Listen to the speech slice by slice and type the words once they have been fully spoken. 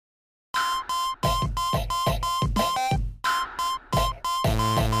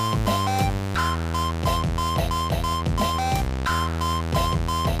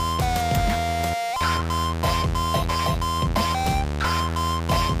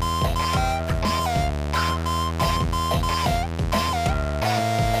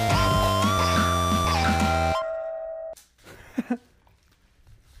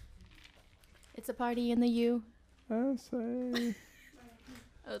party in the U. I say.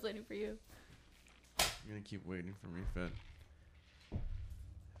 I was waiting for you. You're gonna keep waiting for me, Fed.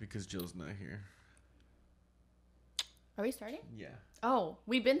 Because Jill's not here. Are we starting? Yeah. Oh,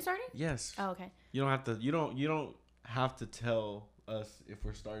 we've been starting? Yes. Oh, okay. You don't have to. You don't have to tell us if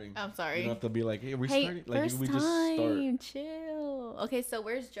we're starting. I'm sorry. You don't have to be like, hey, are we Hey, starting? Like, first we time. just start. Chill. Okay, so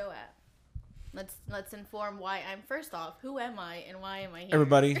where's Joe at? Let's inform why I'm first off. Who am I and why am I here?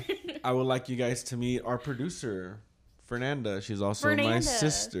 Everybody, I would like you guys to meet our producer, Fernanda. She's also my Fernanda.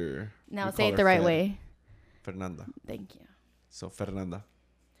 sister. Now We say call it her the right Fed. way. Fernanda. Thank you. So Fernanda.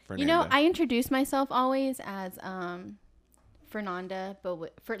 You know, I introduce myself always as Fernanda, but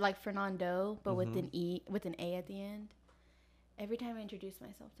like Fernando, but with an A at the end. Every time I introduce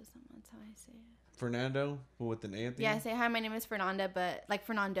myself to someone, that's how I say it. Fernando, but with an A at the Yeah, I end. say hi. My name is Fernanda, but like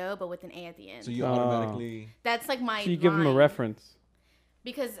Fernando, but with an A at the end. So you automatically. That's like my. So you give them a line. reference.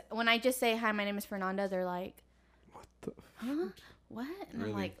 Because when I just say hi, my name is Fernanda, they're like, What the? huh? What? And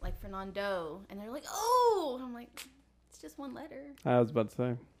Really? I'm like Fernando, and they're like, oh. I'm like, it's just one letter. I was about to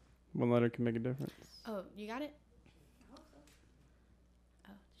say, one letter can make a difference. Oh, you got it.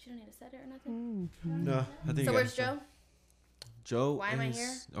 Oh, she don't need to set it or nothing. No, I think. So you where's got it. Joe? Joe. Why am I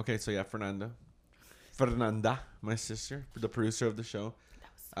here? Okay, so yeah, Fernanda, my sister, the producer of the show.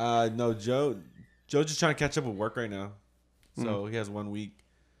 No, Joe's just trying to catch up with work right now. So he has 1 week.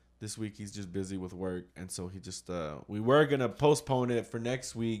 This week he's just busy with work, and so he just we were gonna postpone it for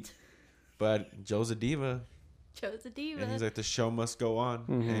next week, but Joe's a diva, Joe's a diva. and he's like, the show must go on.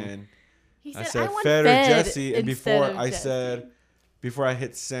 And He I said, said want Fed or Jesse, and instead before of I Jesse. said, before I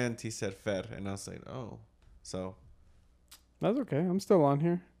hit send, he said Fed, and I was like, oh, so. That's okay. I'm still on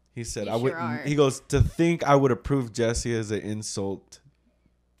here. He said, You "I sure wouldn't." are. He goes, "To think I would approve Jesse as an insult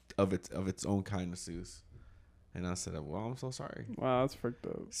of its own kindnesses," and I said, "Well, I'm so sorry." Wow, that's freaked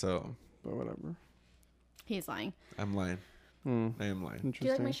out. So But whatever. He's lying. I'm lying. I am lying. Interesting. Do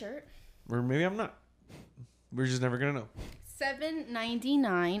you like my shirt? Or maybe I'm not. We're just never gonna know.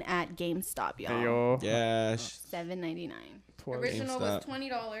 $7.99 at GameStop, y'all. Hey, yo. Yeah. $7.99. Original was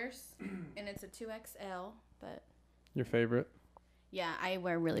 $20, and it's a 2XL. But Your favorite? yeah, I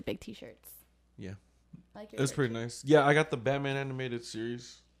wear really big T-shirts. Yeah. I like It was shirt. pretty nice. Yeah, I got the Batman animated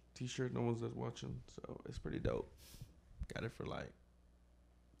series T-shirt. No one's watching, so it's pretty dope. Got it for like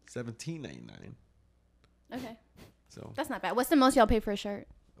 $17.99. Okay, So. that's not bad. What's the most y'all pay for a shirt?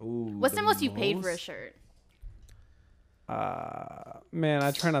 Ooh, What's the most you paid for a most? shirt? Man,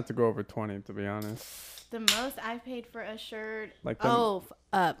 I try not to go over 20, to be honest. The most I paid for a shirt. Like the-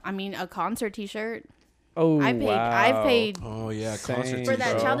 I mean a concert T-shirt. Oh, I've wow. paid Oh yeah, Same. concert for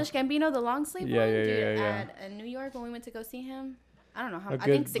that bro. Childish Gambino, the long sleeve Yeah, one. yeah, dude, yeah, yeah. At New York when we went to go see him. I don't know how. A I good,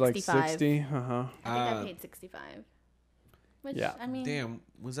 think 65. like 60. Uh-huh. I think I paid 65. Which Yeah. I mean, Damn,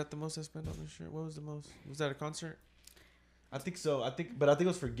 was that the most I spent on this shirt? What was the most? Was that a concert? I think so. I think it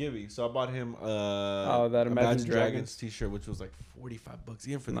was for Gibby. So I bought him that Imagine Dragons T-shirt, which was like $45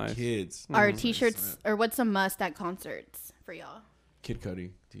 even for Nice. the kids. our It was T-shirts nice. or what's a must at concerts for y'all? Kid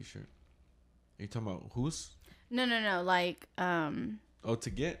Cudi T-shirt. Are you talking about whose? No. Like, Oh, to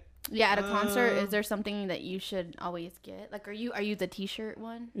get? yeah, at a concert, is there something that you should always get? Like, are you the T-shirt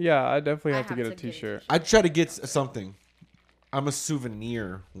one? Yeah, I definitely I have to get a T-shirt. I try to get something. I'm a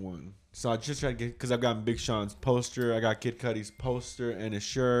souvenir one. So I just try to get, because I've got Big Sean's poster. I got Kid Cudi's poster and a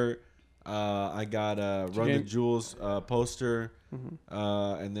shirt. I got Run the get- Jewels poster.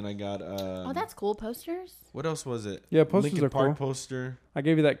 And then I got... Oh, that's cool. Posters. What else was it? Yeah, posters Linkin are Park cool. poster. I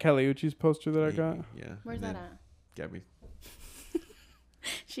gave you that Kelly Uchis poster that I got. Yeah. Where's and that then at? Gabby.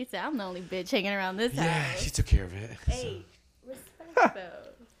 She said, "I'm the only bitch hanging around this Yeah, house." she took care of it. Hey, respect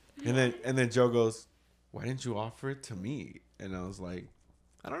though. And then Joe goes, "Why didn't you offer it to me?" And I was like,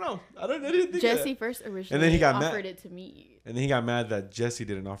 "I don't know. I didn't think of Jesse that." first originally And then he got mad. offered it to me. And then he got mad that Jesse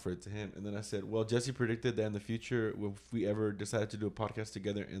didn't offer it to him. And then I said, well, Jesse predicted that in the future, if we ever decided to do a podcast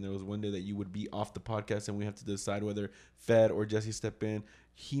together and there was one day that you would be off the podcast and we have to decide whether Fed or Jesse step in,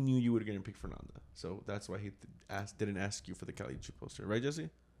 he knew you were going to pick Fernanda. So that's why he didn't ask you for the Cali Chu poster. Right,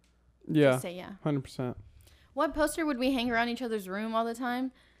 Jesse? Yeah, Just say yeah. 100%. What poster would we hang around each other's room all the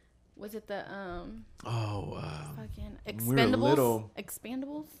time? Was it the fucking When we were Expendables? little.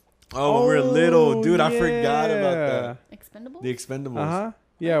 Expendables? Oh, when we were little. Dude, yeah. I forgot about that. Expendables? The Expendables. Uh-huh.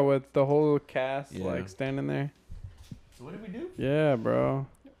 Yeah, with the whole cast, Yeah. like, standing there. So what did we do? Yeah, bro.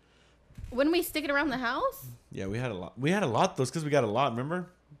 Wouldn't we stick it around the house? Yeah, we had a lot. We had a lot, though, because we got a lot, remember?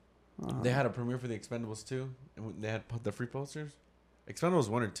 They had a premiere for the Expendables 2, and they had the free posters. Expendables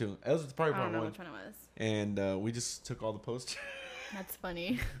 1 or 2. It was probably I don't part know 1. which one it was. And we just took all the posters. That's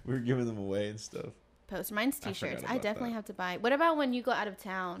funny. We were giving them away and stuff. poster. Mine's I forgot t-shirts. I about definitely that. have to buy. What about when you go out of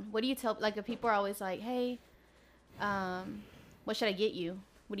town? What do you tell? Like, if people are always like, "Hey, what should I get you?"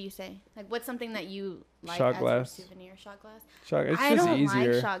 What do you say? Like, what's something that you like Shot as glass. your souvenir? Shot glass. It's I just don't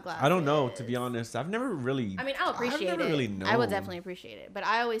easier. like shot glasses. I don't know, to be honest. I've never really. I mean, I'll appreciate I've never it. really known. I will definitely appreciate it. But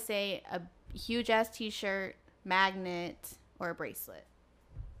I always say a huge ass t-shirt, magnet, or a bracelet.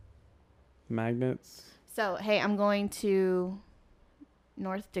 Magnets. So, hey, I'm going to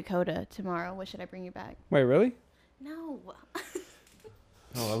North Dakota tomorrow. What should I bring you back? Wait, really? No.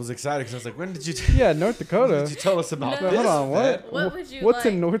 Oh, I was excited because I was like, when did you? Yeah, North When Dakota. did you tell us about No. this? Hold on, what? Fed? What would you What's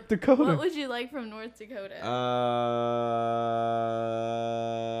like? in North Dakota? What would you like from North Dakota?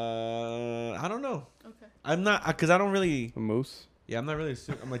 I don't know. Okay. I'm not because I don't really. A moose. Yeah, I'm not really.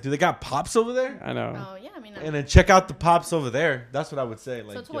 I'm like, do they got pops over there? I know. Oh, yeah. I mean, And then check out the pops over there. That's what I would say.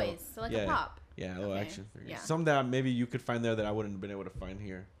 Like, so yo, toys. So like yeah. a pop. Yeah, a little Okay. action figures. Yeah. Some that maybe you could find there that I wouldn't have been able to find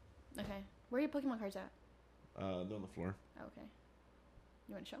here. Okay. Where are your Pokemon cards at? They're on the floor. Oh, okay.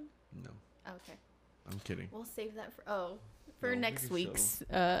 You want to show 'em? No, Oh, okay. I'm kidding. We'll save that for No, we next can show week's.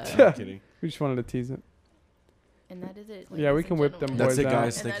 I'm kidding. We just wanted to tease it. And that is it. Yeah, we ladies can and whip them gentlemen. That's boys it, out.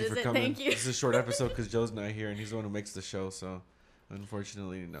 guys. And Thank that you is for it. coming. Thank you. This is a short episode because Joe's not here and he's the one who makes the show. So,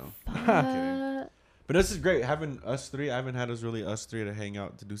 unfortunately, no. But this is great having us three. I haven't had us three to hang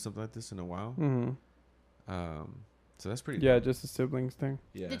out to do something like this in a while. Mm-hmm. So that's pretty. Yeah, dope. just a siblings thing.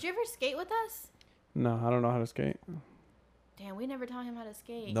 Yeah. Did you ever skate with us? No, I don't know how to skate. Damn, we never taught him how to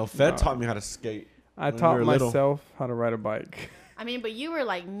skate. No, Fed No. taught me how to skate. I When we taught were little. myself how to ride a bike. I mean, but you were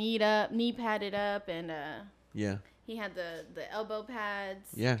like knee padded up, and Yeah. he had the elbow pads,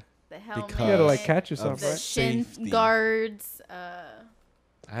 Yeah. the helmet, Because You had to like catch yourself, the of right? shin safety. guards, I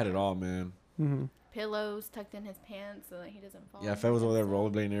had it all, man. Mm-hmm. pillows tucked in his pants so that he doesn't fall. Yeah, Fed was over there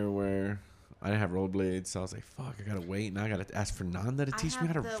rollerblading everywhere. I didn't have rollerblades, so I was like, "Fuck, I gotta wait." Now I gotta ask Fernanda to teach me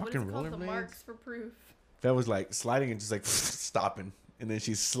how to fucking The rollerblades. marks for proof. Fed was like sliding and just like stopping, and then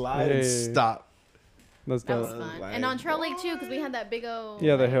she slide and Hey. stop. That's That was dope. fun. like, and on Trail Lake too, because we had that big old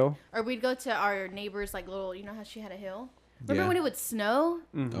Yeah, the like- hill. Or we'd go to our neighbor's like little. You know how she had a hill. Remember Yeah. when it would snow,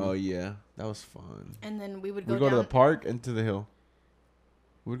 Mm-hmm. Oh yeah, that was fun. and then we would We go go to down. the park and to the hill.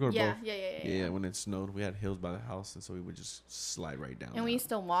 We'd go to Yeah, both. yeah, yeah, yeah, Yeah, when it snowed, we had hills by the house, and so we would just slide right down. And we that. used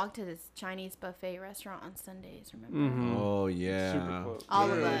to walk to this Chinese buffet restaurant on Sundays. Remember? Mhm. Oh yeah. Super close.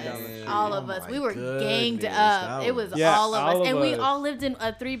 All of Yeah, us, down the street. all Oh of us. my We were ganged goodness, up. that It was Yeah, all of us, all of and we us. all lived in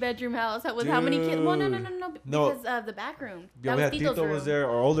a 3-bedroom house. That was how many kids? Well, no, No. because of the back room. Yeah, that we was had Tito's Tito room. was there,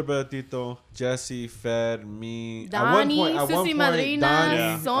 our older brother Tito, Jesse, Fed, me. Donnie, Susie Madrina,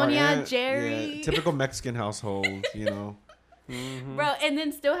 Donnie, Sonia, our aunt, Jerry. yeah, typical Mexican household, you know. Mm-hmm. Bro, and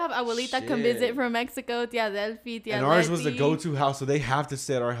then still have Abuelita come visit Shit. from Mexico, Tia Delphi, Tia And ours was the Letty. go-to house, so they have to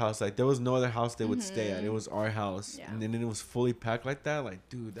stay at our house. Like there was no other house they would stay at. It was our house, Yeah. and then it was fully packed like that. Like,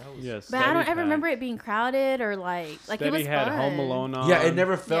 dude, that was. Yes. But I don't ever remember it being crowded or like it was had fun. Home Alone on. Yeah, it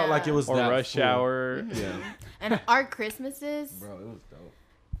never felt like it was Or that Rush full. Hour. Yeah, And our Christmases, bro, it was dope.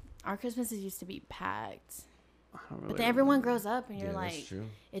 our Christmases used to be packed. I don't But really then everyone remember. grows up and you're Yeah, like, that's true.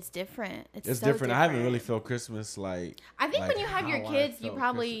 it's different. It's It's so different. I haven't really felt Christmas like. I think like when you have your how I kids, you felt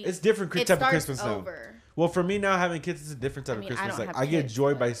probably Christmas. It's different it type of starts Christmas now. over. Well, for me now, having kids is a different type I mean, of I Christmas. don't Like have I get kids,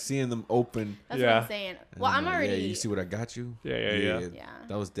 joy but- by seeing them open. That's Yeah. what I'm saying. And Well, I'm like, already. Yeah, you see what I got you? Yeah. Yeah.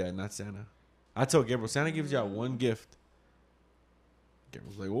 That was Dad, not Santa. I told Gabriel, Santa gives you out one gift.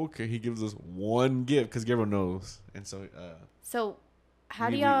 Gabriel's like, okay, he gives us one gift because Gabriel knows, and so. So, how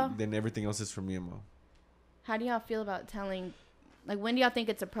do we- y'all Then everything else is for me and Mom. how do y'all feel about telling? Like, when do y'all think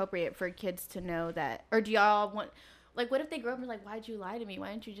it's appropriate for kids to know that, or do y'all want? Like, what if they grow up and are like, why'd you lie to me? Why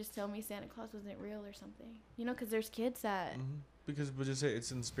didn't you just tell me Santa Claus wasn't real or something? You know, because there's kids that. Mm-hmm. Because we'll just say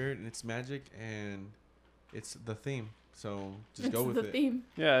it's in spirit and it's magic and it's the theme. So just It's go with the it. theme.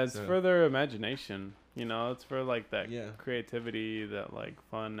 Yeah, it's So- for their imagination. You know, it's for like that Yeah. creativity, that like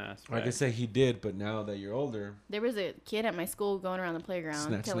fun aspect. Like I say, he did, but now that you're older, There was a kid at my school going around the playground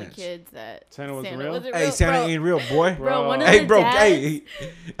Snatch, telling snatch. kids that Santa wasn't real? wasn't hey, Santa bro. ain't real, boy. Bro, one of Hey, the bro, dads,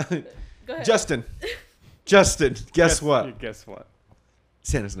 hey, Go ahead. Justin, guess what? Guess what?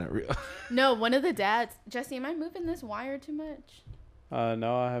 Santa's not real. No, one of the dads. Jesse, am I moving this wire too much?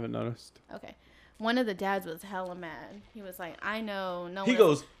 No, I haven't noticed. Okay. One of the dads was hella mad. He was like, I know. No He one-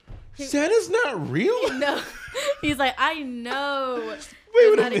 goes, He- Santa's not real? No. He's like, I know. Wait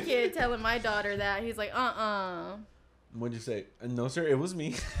There's a not a minute. kid telling my daughter that. He's like, What'd you say? No, sir, it was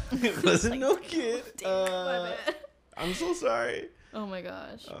me. It wasn't no kid. Damn, my bad. I'm so sorry. Oh my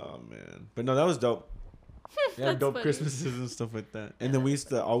gosh. Oh, man. But no, that was dope. Yeah, That's dope funny. Christmases and stuff like that. And then we used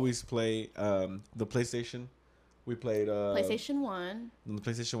to always play the PlayStation. We played PlayStation 1, on the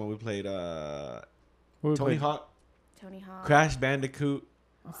PlayStation 1. We played What we Tony played? Hawk, Tony Hawk, Crash Bandicoot,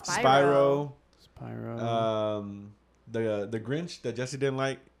 Spyro. Spyro, Pyro. The Grinch that Jesse didn't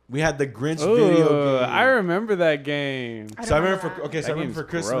like. We had the Grinch Oh, video game. I remember that game. So I remember that. okay. So I That remember for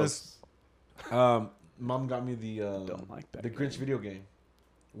game's Christmas, Mom got me the Don't like that the game. Grinch video game.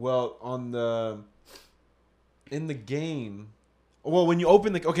 Well, in the game, well, when you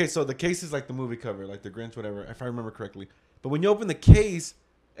open so the case is like the movie cover, like the Grinch, whatever, if I remember correctly. But when you open the case,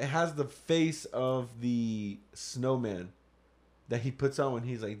 it has the face of the snowman that he puts on when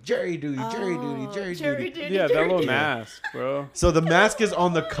he's like Jerry Duty, Jerry Duty, Jerry Duty. Yeah, that little mask, bro. So the mask is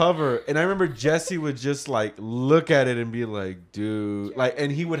on the cover, and I remember Jesse would just like look at it and be like, "Dude," like,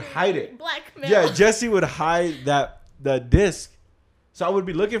 and he would hide it. Blackmail. Yeah, Jesse would hide the disc. So I would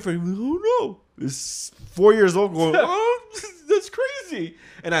be looking for him. Oh no, it's 4 years old going. Oh, that's crazy.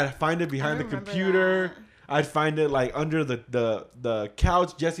 And I'd find it behind the computer. That. I'd find it like under the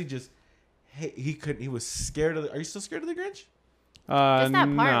couch. Jesse just he couldn't. He was scared of. Are you still scared of the Grinch? Just that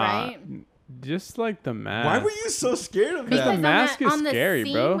part, nah. right? Just like the mask. Why were you so scared of Because that? the mask is on the scary,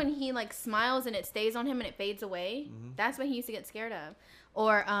 scene bro. when he like smiles and it stays on him and it fades away, Mm-hmm. that's what he used to get scared of.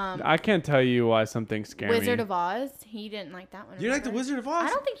 Or I can't tell you why something scared Wizard me. of Oz, he didn't like that one. You didn't like the remember? Wizard of Oz? I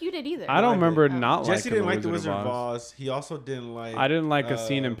don't think you did either. I don't I remember did. not Jesse liking didn't like the Wizard Wizard of Oz. He also didn't like. I didn't like a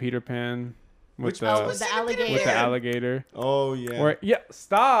scene in Peter Pan with which the one? with the alligator. with the alligator. Oh yeah. Where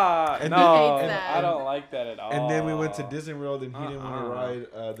stop. And no, then- I don't like that at all. And then we went to Disney World and he didn't want to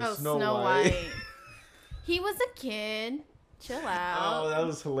ride the Snow White. He was a kid. Chill out. Oh, that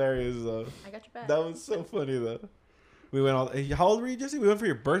was hilarious though. I got your back. That was so funny though. We went all. How old were you, Jesse? We went for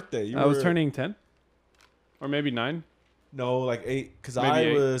your birthday. I was turning 10, or maybe 9. No, like 8. Because Maybe I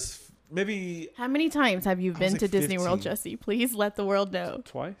 8. was maybe. How many times have you I been was to like Disney World, 15. Jesse? Please let the world know.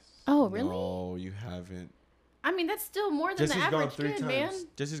 Twice. Oh, really? No, you haven't. I mean, that's still more than Jesse's the gone average 3 kid, times. man.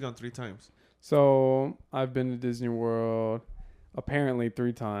 Jesse's gone 3 times. So I've been to Disney World apparently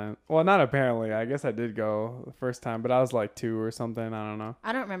 3 times. Well, not apparently. I guess I did go the first time, but I was like 2 or something. I don't know.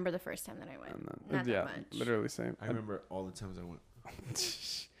 I don't remember the first time that I went. And Not yeah, that much. literally same. I remember all the times I went.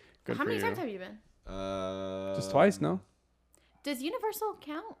 Good How for many you. times have you been? Just twice, no? Does Universal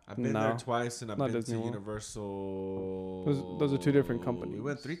count? I've been No. there twice, and I've Not been Disney to World. Universal. Those are 2 different companies. We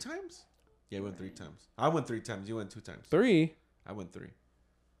went 3 times. Yeah, we went 3 times. I went 3 times. You went 2 times. 3? I went 3.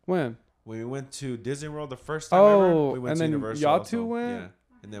 When? When we went to Disney World the first time Oh, ever, we went and to then Universal. y'all also. 2 went? Yeah.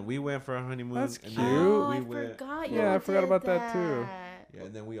 And then we went for our honeymoon. That's and cute. then Oh, we I went. forgot. Yeah, y'all I forgot did about that too. Yeah,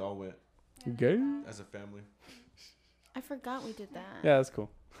 and then we all went Gay? as a family. I forgot we did that. Yeah, that's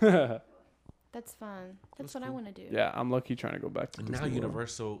cool. yeah, That's fun. That's That's what I cool. want to do. I'm lucky trying to go back to And Disney now World.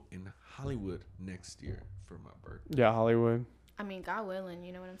 Universal in Hollywood next year for my birthday. Yeah, Hollywood. I mean, God willing,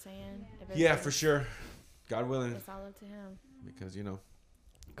 you know what I'm saying? If Yeah, everything- for sure. God willing, It's all up to him. because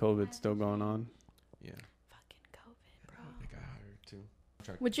COVID's still going on. yeah, Fucking COVID, bro. I got hired too.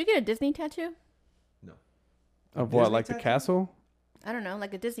 Would you get a Disney tattoo? Of what, Disney like the tattoo? castle? I don't know,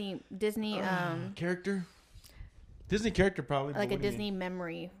 like a Disney Character, Disney character probably. but like a what do you Disney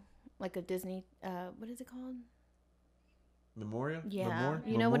memory, like a Disney what is it called? mean? Memoria. Yeah, Memoir?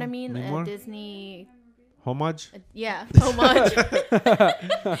 you know what I mean. Memoir? A Disney, Homage. yeah, homage.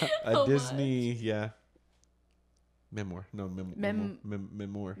 A Disney, yeah. Memoir. No, memoir.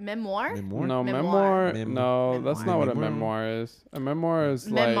 Memoir. Memoir. No, Memoir. memoir. Mem- No, that's not what a Memoir. memoir is. A memoir is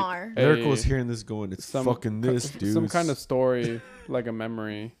Memoir. like Eric was a- hearing this going, it's some fucking this, dude. some kind of story, like a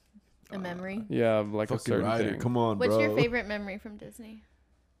memory. A memory. Yeah, of like a fucking certain writer. thing. Come on, What's bro. your favorite memory from Disney?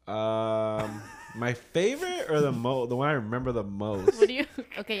 My favorite or the one I remember the most? What do you?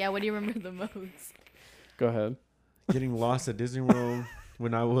 Okay, yeah. What do you remember the most? Go ahead. Getting lost at Disney World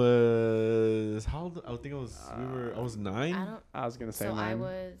when I was how old? I think I was I was 9. I don't. I was gonna say So I mine.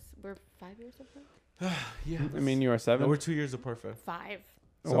 we're 5 years apart. Yeah. I mean, you are 7. no, we're 2 years apart. Fam. 5.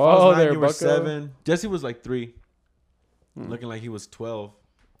 So if I Whoa, was 9, there, you were bucko. 7. Jesse was like 3, Hmm. looking like he was 12.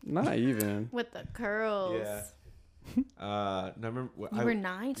 Not even. With the curls. Yeah. No, I remember. You were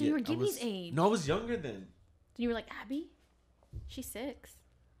 9, so you were Gibby's age. No, I was younger then. You were like Abby. She's 6.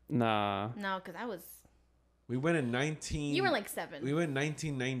 Nah. No, because I was. We went in 19. You were like 7. We went in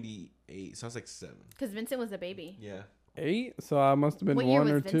 1998, so I was like 7. Because Vincent was a baby. Yeah. 8. So I must have been What year 1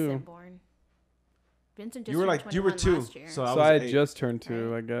 was or Vincent 2. born? Vincent just You were turned like you were 21 2. last year. So I So was I 8. just turned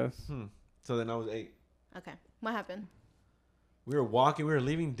 2, I guess. So then I was 8. Okay. What happened? We were walking. We were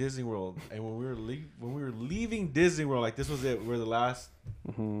leaving Disney World, and when we were leaving Disney World, like this was it. We were the last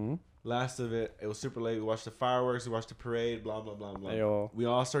of it. It was super late. We watched the fireworks. We watched the parade. Blah blah blah blah. Ayo. We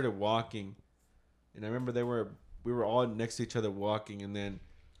all started walking, and I remember we were all next to each other walking, and then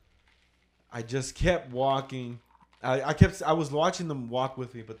I just kept walking. I was watching them walk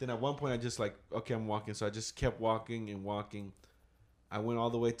with me, but then at one point I just like, okay, I'm walking, so I just kept walking and walking. I went all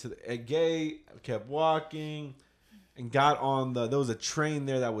the way to the gate, kept walking, and got on there was a train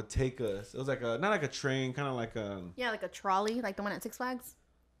there that would take us. It was like not like a train, kind of like a. Yeah, like a trolley, like the one at Six Flags.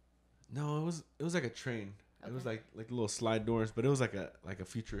 No, it was like a train. Okay. It was like little slide doors, but it was like a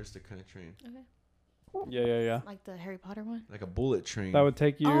futuristic kind of train. Okay. Yeah. Like the Harry Potter one. Like a bullet train. That would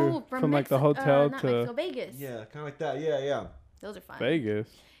take you from like the hotel not to Mexico, Vegas. Yeah, kind of like that. Yeah. Those are fun. Vegas.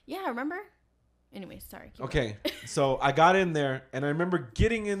 Yeah, remember? Anyway, sorry. keep Okay, so I got in there, and I remember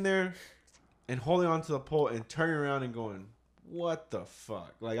getting in there and holding onto the pole and turning around and going, what the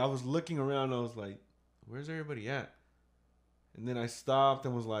fuck? Like, I was looking around, I was like, where's everybody at? And then I stopped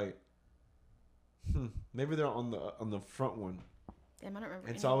and was like, maybe they're on the front one. Damn, I don't remember.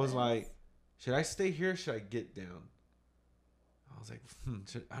 And so I was like, should I stay here or should I get down? I was like,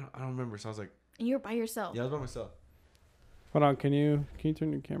 I don't remember. So I was like, and you were by yourself. yeah, I was by myself. Hold on, can you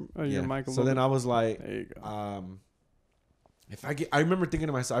turn your camera, your mic a So little then bit? I was like, There you go. I remember thinking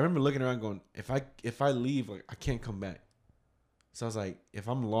to myself, I remember looking around going, if I leave, like, I can't come back. So I was like, if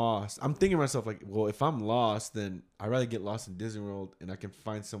I'm lost, I'm thinking to myself, like, well, if I'm lost, then I'd rather get lost in Disney World and I can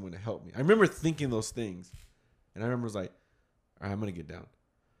find someone to help me. I remember thinking those things. And I remember was like, all right, I'm going to get down.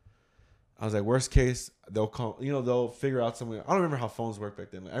 I was like, worst case, they'll call, they'll figure out something. I don't remember how phones work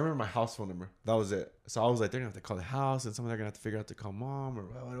back then. Like, I remember my house phone number. That was it. So I was like, they're going to have to call the house and someone they're going to have to figure out to call mom or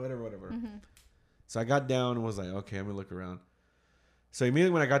whatever. Mm-hmm. So I got down and was like, okay, I'm going to look around. So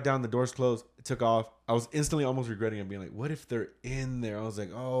immediately when I got down, the doors closed, it took off. I was instantly almost regretting it, being like, what if they're in there? I was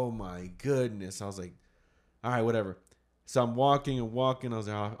like, oh my goodness. I was like, all right, whatever. So I'm walking. I was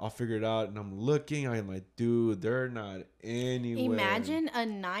like, I'll figure it out. And I'm looking. I'm like, dude, they're not anywhere. Imagine a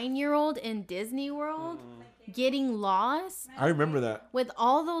 9-year-old in Disney World getting lost I remember that. with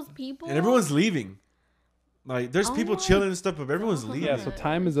all those people. And everyone's leaving. Like, there's Oh people my chilling and stuff, but everyone's God. leaving. Yeah, so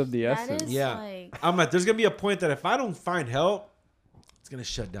time is of the That essence. is Yeah. like- I'm like, there's going to be a point that if I don't find help, it's going to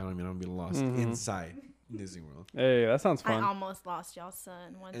shut down. I mean, I'm going to be lost inside Disney World. Hey, that sounds I fun. almost lost y'all's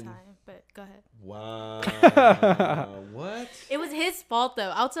son one And- time, but go ahead. Wow. What? It was his fault,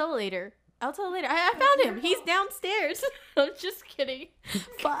 though. I'll tell later. I found him. He's downstairs. I'm just kidding.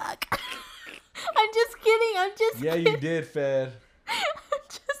 Fuck. I'm just kidding. Yeah, you did, Fed. I'm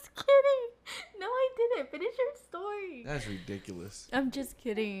just kidding. No, I didn't. Finish your story. That's ridiculous. I'm just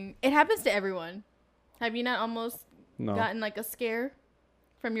kidding. It happens to everyone. Have you not almost No. gotten like a scare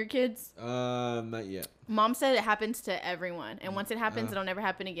from your kids? Not yet. Mom said it happens to everyone, and once it happens, it'll never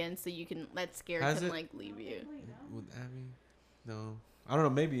happen again. So you can that scare Has can it? like leave you. With Abby? No. I don't know.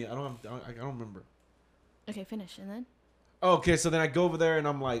 Maybe. I don't remember. Okay, finish and then. Okay, so then I go over there and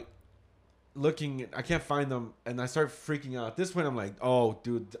I'm like looking. I can't find them, and I start freaking out. At this point, I'm like, "Oh,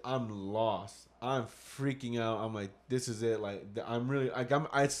 dude, I'm lost. I'm freaking out." I'm like, "This is it." Like, I'm really like,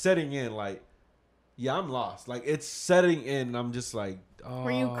 it's setting in. Like, yeah, I'm lost. Like, it's setting in, and I'm just like, "Oh."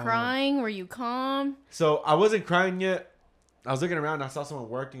 Were you crying? Were you calm? So I wasn't crying yet. I was looking around, and I saw someone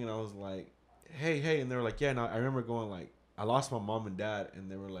working, and I was like, "Hey," and they were like, "Yeah." And I remember going like, "I lost my mom and dad," and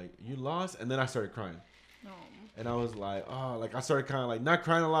they were like, "You lost?" And then I started crying. No. And I was like, oh, like I started kind of like not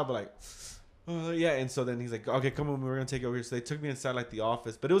crying a lot, but like, oh, yeah. And so then he's like, okay, come on, we're gonna take you over here. So they took me inside like the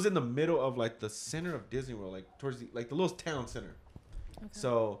office, but it was in the middle of like the center of Disney World, like towards the little town center. Okay.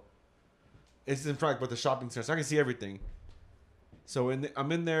 So it's in front, but the shopping center, so I can see everything. So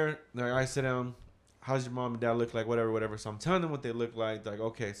I'm in there. I sit down. How's your mom and dad look like? Whatever. So I'm telling them what they look like. They're like,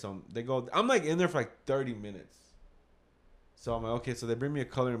 okay. So they go. I'm like in there for like 30 minutes. So I'm like, okay, so they bring me a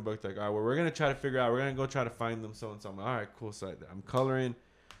coloring book. Like, all right, well, we're going to try to figure out. We're going to go try to find them. So and so. I'm like, all right, cool. So I'm coloring.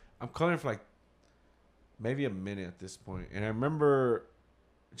 for like maybe a minute at this point. And I remember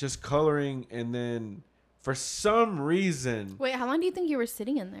just coloring. And then for some reason. Wait, how long do you think you were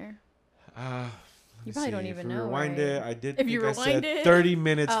sitting in there? You probably don't even know, Rewind right? it. I did If think you I rewind said it? 30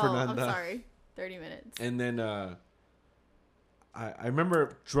 minutes, Oh, Fernanda. I'm sorry. 30 minutes. And then I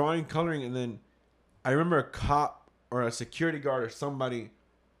remember coloring. And then I remember a cop or a security guard or somebody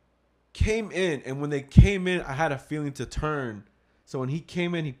came in, and when they came in, I had a feeling to turn. So when he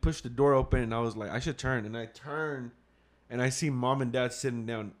came in, he pushed the door open, and I was like, I should turn. And I turned, and I see mom and dad sitting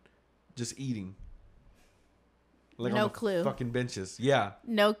down, just eating. Like No on the clue. fucking benches. Yeah.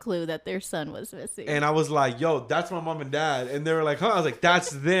 No clue that their son was missing. And I was like, yo, that's my mom and dad. And they were like, huh? I was like, that's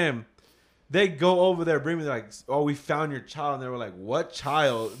them. They go over there, bring me, they're like, oh, we found your child. And they were like, what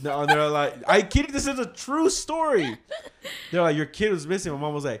child? And they're like, I kid, this is a true story. They're like, your kid was missing. My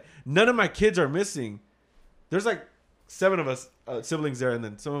mom was like, none of my kids are missing. There's like 7 of us siblings there, and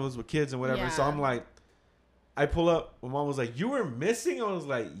then some of us with kids and whatever. So Yeah. I'm like, I pull up. My mom was like, you were missing? I was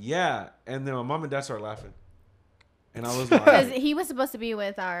like, yeah. And then my mom and dad started laughing. And I was Because like, he was supposed to be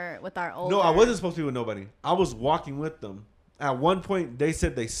with our older. no, I wasn't supposed to be with nobody. I was walking with them. at one point they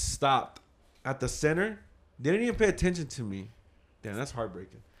said they stopped at the center. They didn't even pay attention to me. Damn, that's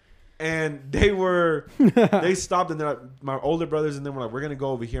heartbreaking. And they stopped, and then my older brothers and them were like, "We're gonna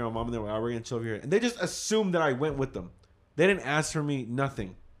go over here." My mom and them were like, "We're gonna chill over here," and they just assumed that I went with them. They didn't ask for me,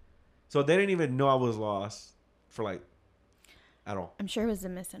 nothing. So they didn't even know I was lost for like at all. I'm sure it was a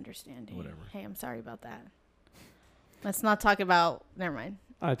misunderstanding. Whatever. Hey, I'm sorry about that. Let's not talk about. Never mind.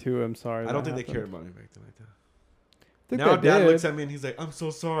 I too am sorry. I don't think happened. they cared about me back then like that. Think Now they Dad did. looks at me and he's like, "I'm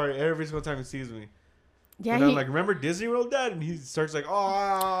so sorry." Every single time he sees me. Yeah, And I'm like, "Remember Disney World, Dad?" And he starts like,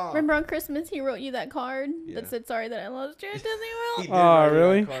 "Oh." remember on Christmas he wrote you that card Yeah. that said sorry that I lost you at Disney He World. did Oh, write me that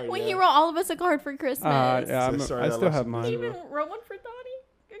really? card, When yeah. he wrote all of us a card for Christmas. Yeah, So sorry I that still lost have you. mine. He even wrote one for Donnie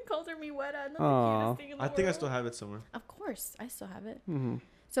and calls her Miweta. And Aw. the cutest thing in the I think I world. still have it somewhere. Of course, I still have it. Mm-hmm.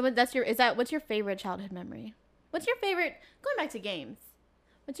 So what's your favorite childhood memory? What's your favorite, going back to games,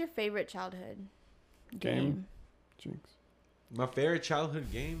 what's your favorite childhood Game? Jinx. My favorite childhood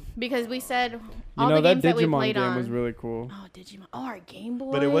game, Because we said You all know the that games that we Digimon played game on. was really cool. Oh, Digimon. Oh, our Game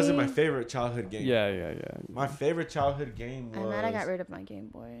Boy. but it wasn't my favorite childhood game. Yeah. My favorite childhood game I'm was mad I got rid of my Game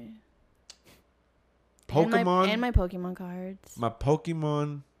Boy. Pokemon. And my Pokemon cards. My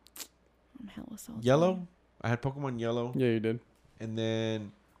Pokemon I'm hella salty. Yellow. I had Pokemon Yellow, Yeah, you did. and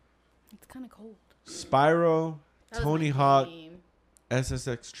then It's kind of cold. Spyro, That was Tony my Hawk, game.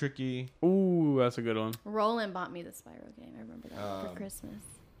 SSX Tricky, Ooh, that's a good one. Roland bought me the Spyro game. I remember that for Christmas.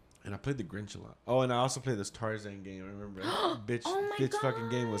 and I played the Grinch a lot. Oh, and I also played this Tarzan game. I remember that bitch, Oh my bitch fucking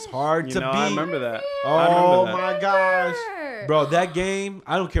game was gosh. hard You to know, beat. I remember that. Oh I remember that. my gosh, Sure. bro, that game.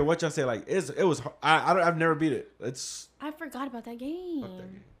 I don't care what y'all say. Like, it was. I've never beat it. It's I forgot about that game. fuck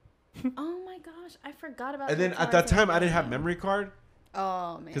that game. Oh my gosh, I forgot about. And the then at that Tarzan time, I didn't have game. memory card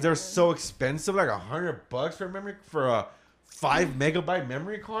Oh man. because they were so expensive, like $100 for a 5 MB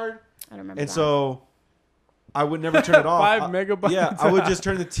memory card. I don't remember. And that. so I would never turn it off. 5 I- megabytes. Yeah, I would just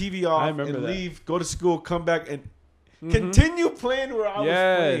turn the TV off and remember that. leave, go to school, come back, and Mhm. continue playing where I was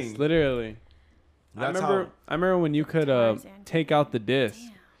Yes, playing. literally. That's I remember when you could Tarzan take out the disc.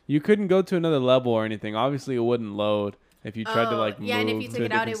 Damn. You couldn't go to another level or anything. Obviously, it wouldn't load if you tried to like move yeah, and if you to took a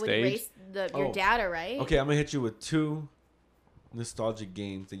it out, different it would stage. erase your Oh. data, right? Okay, I'm gonna hit you with 2 nostalgic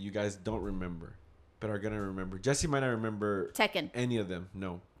games that you guys don't remember, but are gonna remember. Jesse might not remember Tekken. any of them.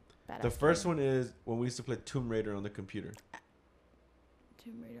 No. Badass The first Tekken. one is when we used to play Tomb Raider on the computer.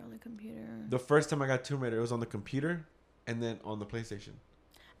 Tomb Raider on the computer. The first time I got Tomb Raider, it was on the computer, and then on the PlayStation.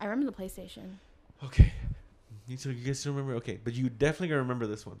 I remember the PlayStation. Okay. So you guys still remember? Okay, but you definitely gonna remember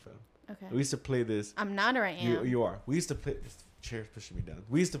this one, fam. Okay. We used to play this. I'm not or I am. You are. We used to play. This chair's pushing me down.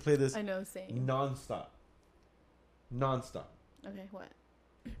 We used to play this I know, same. nonstop. Nonstop. Okay, what?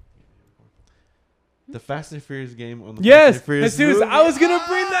 The Fast and Furious game on the Yes, Fast and Furious as soon as movie. I was gonna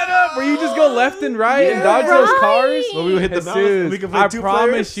bring that up, where you just go left and right and Yeah. dodge those cars. Right. Well, we would hit the mouse. and We Jesus, could play I 2 promise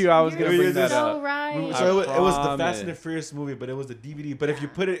players. you, I was You're gonna bring that so up. right. So it was the Fast promise. and the Furious movie, but it was the DVD. But if you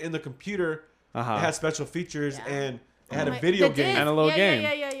put it in the computer, it had special features Yeah. and it had Oh a my- video the game. disc. And a little yeah, game.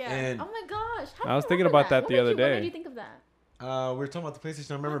 Yeah. And- Oh my gosh. How I was do you thinking remember about that the What other made you- What day. made you think of that? We were talking about the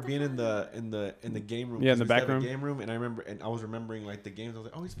PlayStation. I remember What the being in fuck? the game room. Yeah, in 'cause the we used to back have a room. game room, and I was remembering like the games. I was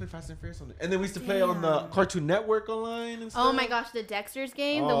like, oh, we used to play Fast and Furious on it, and then we used to play on the Damn. Cartoon Network online and stuff. Oh my gosh, the Dexter's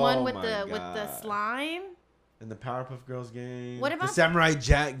game, the Oh one with my the God. slime. And the Powerpuff Girls game. What the about- Samurai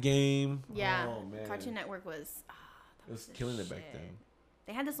Jack game? Yeah. Oh man, Cartoon Network was. It was the killing it back shit. then.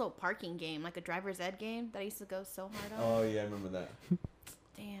 They had this little parking game, like a driver's ed game that I used to go so hard on. Oh yeah, I remember that.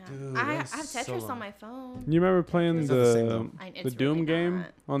 Damn. Dude, I that was have so Tetris long. on my phone. You remember playing It's not the same, the though. It's the Doom really game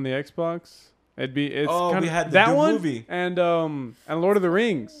not. on the Xbox? It's Oh, kind we of had the that Doom one movie. and Lord of the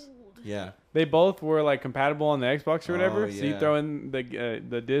Rings. Yeah. They both were like compatible on the Xbox or whatever. Oh, So you yeah. throw in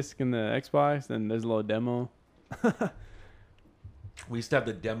the disc in the Xbox, and there's a little demo. We used to have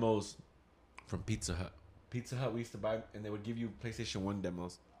the demos from Pizza Hut. Pizza Hut we used to buy, and they would give you PlayStation 1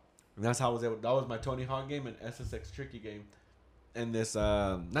 demos. And that's how I was able. That was my Tony Hawk game and SSX Tricky game. And this,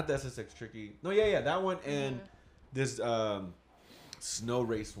 not the SSX Tricky. No, yeah, that one. And this snow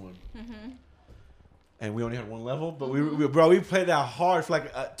race one. Mm-hmm. And we only had one level, but we played that hard for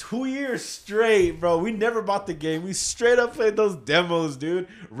like 2 years straight, bro. We never bought the game. We straight up played those demos, dude.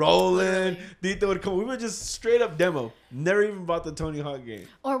 Rolling, Dito would come. We would just straight up demo. Never even bought the Tony Hawk game.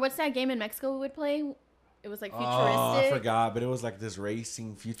 Or what's that game in Mexico we would play? It was like Oh, I futuristic. forgot, but it was like this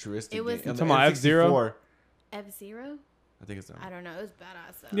racing futuristic It was- game. You On talking the about F-Zero? N64. F-Zero? I think it's that I one. don't know. It was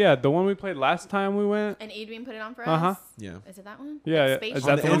badass though. Yeah, the one we played last time we went. And Adrian put it on for Uh-huh. us. Yeah. Is it that one? Yeah, Like is Spaceship? On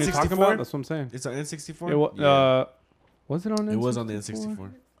that the the one you're talking N64? about? That's what I'm saying. It's on N64? It was, Yeah. was it on N64? It was on the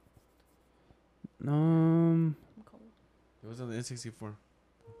N64. I'm cold. It was on the N64.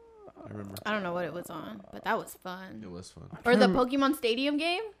 I remember. I don't know what it was on, but that was fun. It was fun. Or the Pokemon Stadium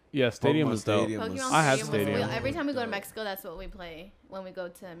game. Yeah, Stadium Pokemon was dope. Stadium was- Pokemon I had Stadium was Stadium. real. Every time we go to Dope. Mexico, that's what we play when we go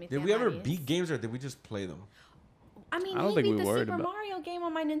to meet. Did we ever beat games or did we just play them? I mean, I don't he think beat we the worried Super about- Mario game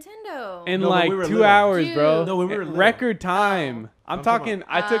on my Nintendo. In No, but like we were 2 little. hours, Dude. bro. No, we were little. Record time. I'm I'm talking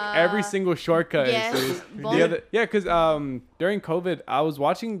talking. I took every single shortcut. Yes. Serious. Bon- Yeah, because during COVID, I was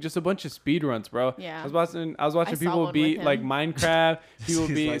watching just a bunch of speed runs, bro. Yeah. I was watching I saw people one beat with like him. Minecraft. People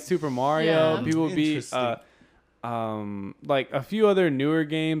She's beat like- Super Mario. Yeah. People beat Interesting. like a few other newer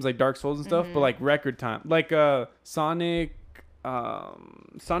games like Dark Souls and stuff, Mm-hmm. but like record time, like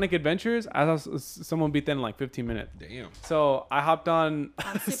Sonic Adventures. I saw someone beat that in like 15 minutes. Damn. So I hopped on,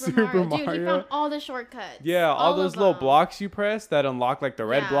 on Super Mario. Dude, he found all the shortcuts. Yeah, all those of little them. blocks you press that unlock like the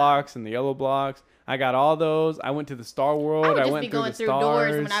red Yeah. blocks and the yellow blocks. I got all those. I went to the Star World. I would just went be through going the through stars.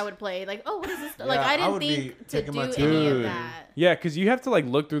 doors when I would play. Like, oh, what is this? Like, Yeah, I I didn't would be think to taking my do time. any of Dude. that. Yeah, because you have to like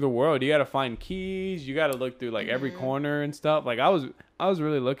look through the world. You got to find keys. You got to look through like every Mm-hmm. corner and stuff. Like I was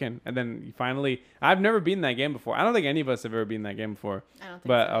really looking, and then you finally, I've never beaten that game before. I don't think any of us have ever beaten that game before. I don't think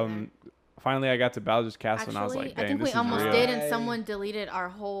But so either. finally I got to Bowser's Castle, Actually, and I was like, I dang, think this we is almost real. did, and someone deleted our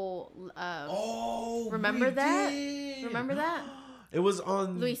whole. Oh, Remember we that? did. Remember that? It was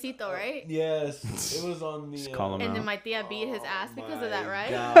on Luisito, right? Yes, it was on the. Just call him And out. then my tia beat his ass because of that, right?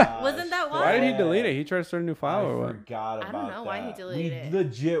 gosh. Wasn't that why? Why did he delete it? He tried to start a new file or I what? forgot about I don't know why he that. deleted it. We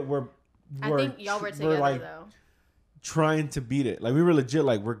legit were. I think y'all were together like though. trying to beat it. Like we were legit.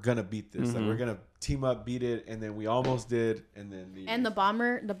 Like we're gonna beat this. Like Mhm. we're gonna team up, beat it, and then we almost did, and then. And the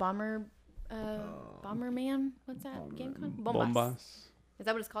bomber, bomber man. What's that game called? Bombas. Is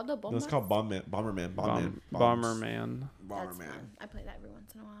that what it's called? though? No, it's Bombas? called Bomberman. Bomberman. That's Bomberman. fun. I play that every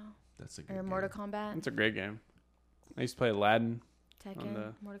once in a while. That's a good. Or game. Mortal Kombat, It's a great game. I used to play Aladdin. Tekken,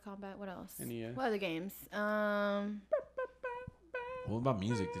 the Mortal Kombat. What else? NES. What other games? What about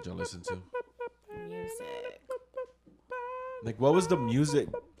music? Did y'all listen to? Music. Like, what was the music?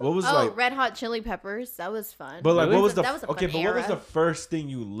 What was Oh, like? Red Hot Chili Peppers. That was fun. But like, Really? what was the That was a okay? fun But what was era. the first thing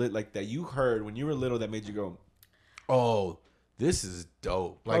you lit like that you heard when you were little that made you go, "Oh, this is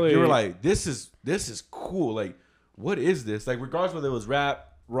dope"? Like you were like, "This is cool." Like, what is this? Like, regardless whether it was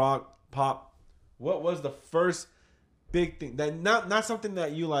rap, rock, pop, what was the first big thing that not something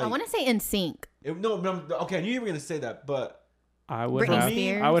that you like? I want to say NSYNC. No, okay, I knew you were gonna say that, but I would Britney have.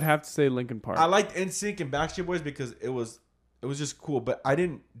 Spears. I would have to say Linkin Park. I liked NSYNC and Backstreet Boys because it was just cool. But they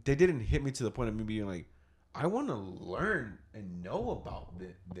didn't hit me to the point of me being like, I want to learn and know about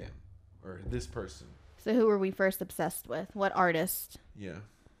them or this person. So who were we first obsessed with? What artist? Yeah,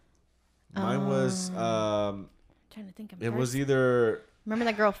 mine was I'm trying to think of. it was first. either Remember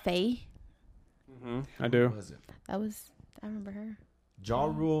that girl Faye? I do. what was it I remember her. Ja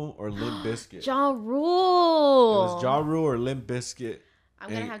Rule or Limp Bizkit? Ja It Rule. was Ja Rule or Limp Bizkit. I'm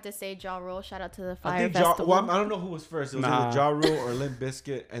gonna and- have to say Ja Rule. Shout out to the I Fire think Ja. Festival. Well, I don't know who was first. It was Nah. either Ja Rule or Limp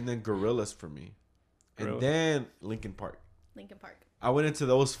Bizkit, and then Gorillaz for me, and Gorillaz. then Linkin Park. Linkin Park. I went into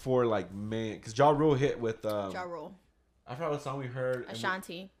those four like man, because Ja Rule hit with Ja Rule. I forgot what song we heard. and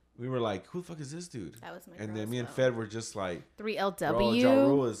Ashanti. we were like, "Who the fuck is this dude?" That was my. And then girls, me and though. Fed were just like, 3LW. "Bro, Ja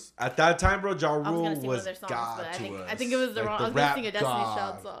Rule was at that time, bro. Ja I was Rule gonna sing one was of their songs, God but to us. I think it was the Like, wrong. I was rap gonna sing a Destiny's god.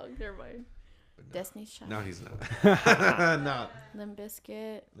 Child song. Never mind. Destiny's Child. No, he's not. Nah. Limp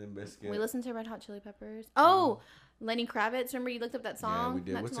Bizkit. Limp Bizkit. We listened to Red Hot Chili Peppers. Oh, Lenny Kravitz. Remember you looked up that song we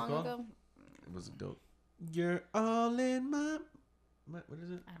did. not What's too it long called? ago? It was dope. You're all in my what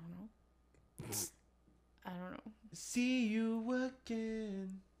is it? I don't know. I don't know. See you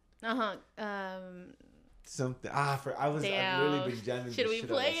again. Something. I've really Damn. been jamming. Should the we shit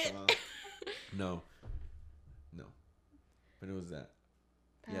play out of it? that song. No. But it was that.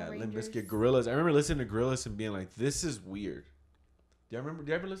 Power Limp Rangers. Bizkit, Gorillaz. I remember listening to Gorillaz and being like, "This is weird." Do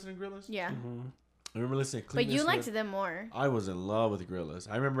you ever listen to Gorillaz? Yeah, I remember listening to but Clint you Eastwood. liked them more. I was in love with Gorillaz.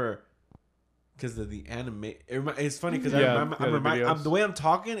 I remember because of the anime. It's funny because Yeah, I the videos. the way I'm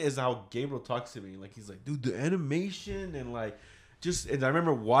talking is how Gabriel talks to me. Like he's like, "Dude, the animation and like just." And I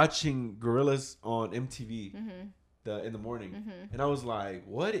remember watching Gorillaz on MTV in the morning, and I was like,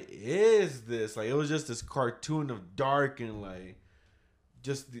 "What is this?" Like it was just this cartoon of dark and like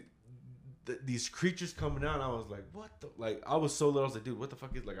just these creatures coming out. And I was like, "What the?" Like I was so little. I was like, "Dude, what the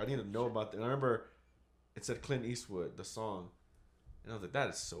fuck is like?" I need to know about that. And I remember it said Clint Eastwood, the song, and I was like, "That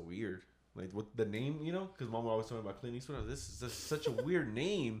is so weird." Like what the name, you know? Because Mom always talking about Clint Eastwood. I was like, this is just such a weird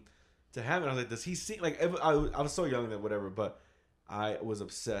name to have. And I was like, does he sing? Like I was so young that whatever, but I was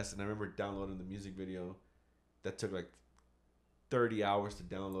obsessed. And I remember downloading the music video that took like 30 hours to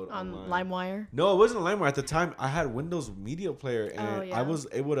download On online. LimeWire. No, it wasn't LimeWire. At the time, I had Windows Media Player, and Oh, yeah. I was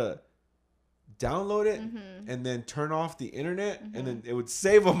able to download it Mm-hmm. and then turn off the internet, and then it would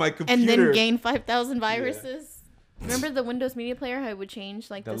save on my computer. And then gain 5,000 viruses. Remember the Windows Media Player? How it would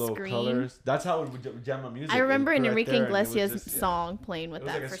change like the the little screen. colors. That's how it would jam my music. I remember It would in put it Enrique right there, and it was Iglesias' just- song playing with It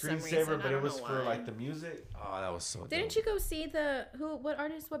was that like a for some screensaver, reason. but I it don't was know for why. like the music. Oh, that was so. Didn't dope. you go see what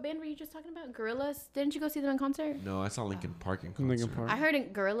artist, what band were you just talking about? Gorillaz? Didn't you go see them in concert? No, I saw Linkin Park in concert. Linkin Park. I heard in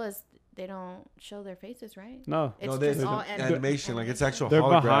Gorillaz they don't show their faces, right? No. It's No, they just all animation, like it's actual. They're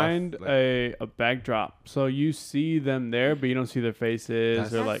holograph, behind like, a backdrop, so you see them there, but you don't see their faces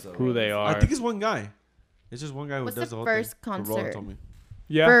That's or like so who they crazy. are. I think it's one guy. It's just one guy who What's does the the whole first thing. Roland concert? told me.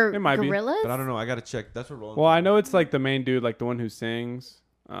 yeah, for it might be. Gorillaz? But I don't know. I gotta check. That's what Roland. Well, told I me. know it's like the main dude, like the one who sings.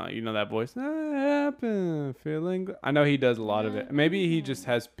 You know that voice. Feeling. I know he does a lot of it. Maybe he just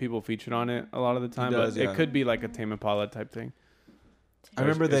has people featured on it a lot of the time, does, but yeah. it could be like a Tame Impala type thing. I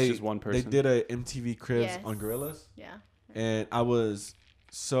remember It's they just one they person. did a MTV Cribs Yes. on Gorillaz, Yeah. and I was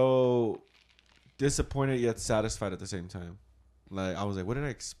so disappointed yet satisfied at the same time. Like I was like, what did I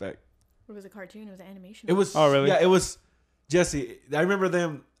expect? It was a cartoon. It was an animation. It was. Oh, really? Yeah, it was. Jesse, I remember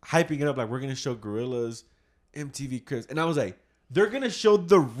them hyping it up like we're gonna show Gorillaz MTV Cribs, and I was like, they're gonna show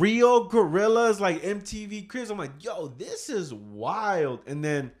the real Gorillaz like MTV Cribs. I'm like, yo, this is wild. And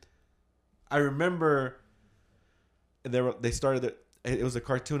then I remember they started it was a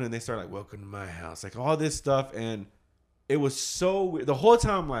cartoon, and they started like, welcome to my house, like all this stuff, and it was so weird. The whole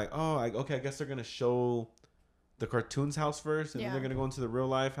time I'm like, oh, okay, I guess they're gonna show the cartoon's house first, and then Yeah. they're gonna go into the real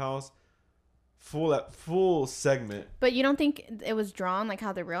life house. Full segment. But you don't think it was drawn like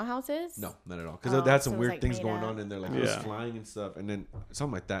how the Real House is? No, not at all. Because Oh, they had so some it was, weird like, things made going up. on in there, like it was Yeah. flying and stuff, and then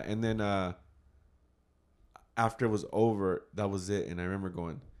something like that. And then after it was over, that was it. And I remember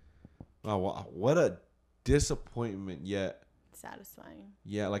going, "Wow, what a disappointment!" Yet, Satisfying.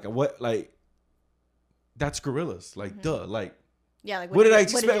 yeah, like what, like that's Gorillaz. Like, duh, like Yeah. Like what did I you-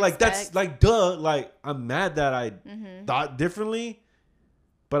 expect? Like that's like duh. Like I'm mad that I Mm-hmm. thought differently.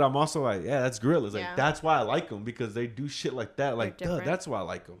 But I'm also like, yeah, that's Gorillaz. Like, Yeah. that's why I like them, because they do shit like that. Like, duh, different. that's why I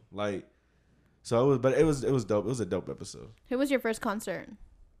like them. Like, so it was dope. It was a dope episode. Who was your first concert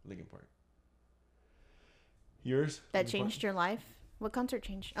Linkin Park. Yours? that Linkin Park? changed your life? What concert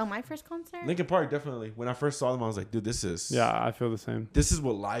changed? Oh, my first concert Linkin Park, definitely. When I first saw them, I was like, dude, this is I feel the same. This is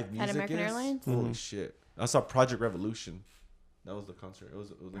what live music American is. Airlines? Holy shit! I saw Project Revolution. That was the concert. It was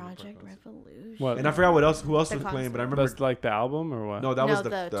Linkin Park Project concert. Revolution. What? And I forgot who else The was playing, but I concert. remember. That's like the album or what? No, that No, was the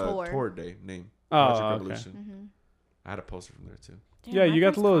the tour. tour. day name. Oh, Project okay. Revolution. Mm-hmm. I had a poster from there too. Damn, Yeah, my you got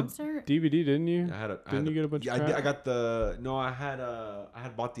the first little concert? DVD, didn't you? I had a. Didn't you get a bunch of I crap? got the. No, I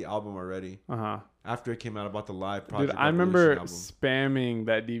had bought the album already. Uh huh. After it came out, I bought the live Dude, Project I remember Revolution album. spamming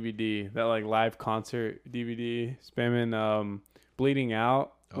that DVD, that like live concert DVD, spamming Bleeding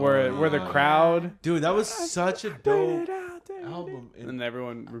Out, where the yeah. crowd Dude, that was such a dope album. album, and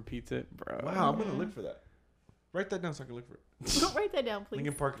everyone repeats it, bro. Wow, I'm gonna look for that. Write that down so I can look for it. Don't write that down, please.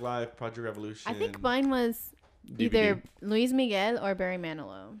 Linkin Park Live, Project Revolution. I think mine was either Luis Miguel or Barry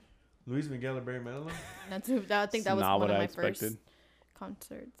Manilow. Luis Miguel and Barry Manilow. That's who. I think that was Not one what of I my expected. first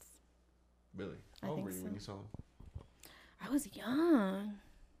concerts. Really? I How old think were you so. when you saw him? I was young.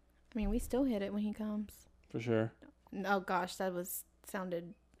 I mean, we still hit it when he comes. For sure. Oh gosh,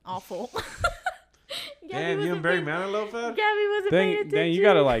 sounded awful. Damn, you and Barry Manilow, fam? Gabby wasn't paying attention. Dang, you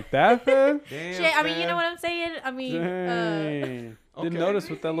got it like that, fam? Damn. Shit, I mean, you know fam. what I'm saying? I mean, Dang. Okay. Didn't notice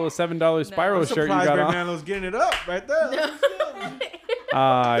with that little $7 Spiral I'm shirt you surprised got Barry on. Manilow's getting it up right there. No.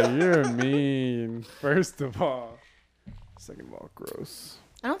 Ah, you're mean. First of all. Second of all, gross.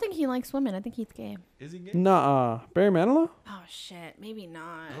 I don't think he likes women. I think he's gay. Is he gay? Nuh-uh. Barry Manilow? Oh shit, maybe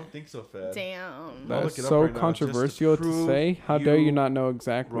not. I don't think so, fam. Damn. I'll That's look it up so right now just to controversial to prove say. How dare you you not know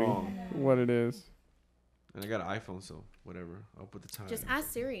exactly wrong. what it is? And I got an iPhone, so whatever. I'll put the time. Just ask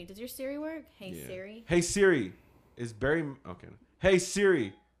Siri. Does your Siri work? Hey Yeah. Siri. Hey Siri, is Barry okay? Hey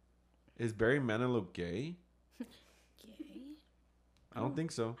Siri, is Barry Manilow gay? Gay? I don't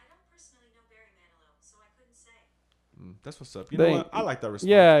think so. I don't personally know Barry Manilow, so I couldn't say. That's what's up. You They- know what? I like that response.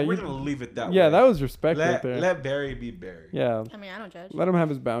 Yeah, we're you- gonna leave it that way. Yeah, that was respect right let there. let Barry be Barry. Yeah, I mean, I don't judge. let him have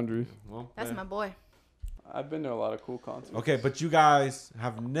his boundaries. Well, That's yeah. my boy. I've been to a lot of cool concerts. Okay, but you guys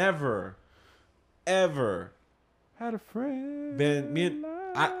have never, ever Had a friend.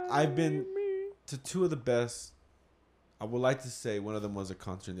 I've been to two of the best. I would like to say one of them was a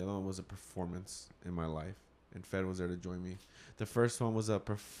concert, the other one was a performance in my life, and Fed was there to join me. The first one was a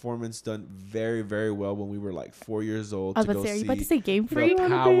performance done very, very well when we were like 4 years old. I was to about go to say, are you see about to say Game the Freak?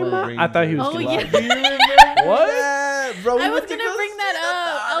 Power Rangers. I thought he was Oh, gonna yeah. lie. Do you remember What? that? Bro, we I was went to gonna go bring see that the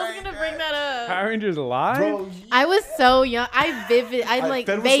up. I Power was gonna Rangers. bring that up. Power Rangers live? Bro, I was so young. I like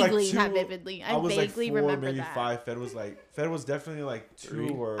Fed was like vaguely, not two- vividly. I was like vaguely 4, remember maybe that. 5. Fed was definitely like 2 3.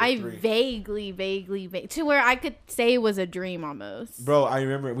 or I 3. vaguely to where I could say it was a dream almost. Bro, I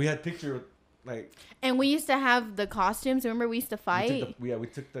remember we had picture like And we used to have the costumes. Remember, we used to fight. we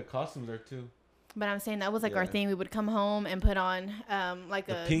took the costumes there too. But I'm saying that was like our Yeah. thing. We would come home and put on like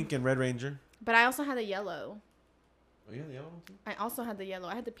The a pink and red ranger. But I also had the yellow. Oh, yeah, the yellow one too. I also had the yellow.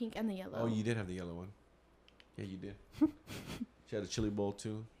 I had the pink and the yellow. Oh, you did have the yellow one. Yeah, you did. She had a chili bowl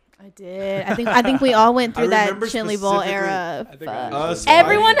too. I did. I think we all went I through that remember chili bowl specifically- era. I think I Fuck. understood Us that.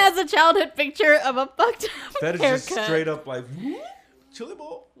 Everyone has a childhood picture of a fucked up That is haircut. just straight up like "Whoop, chili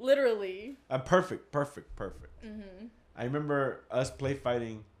bowl. Literally. Perfect. Mm-hmm. I remember us play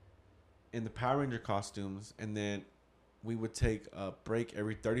fighting in the Power Ranger costumes, and then we would take a break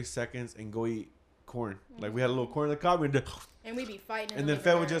every 30 seconds and go eat corn. Like we had a little corn in the cob, And we'd be fighting. and then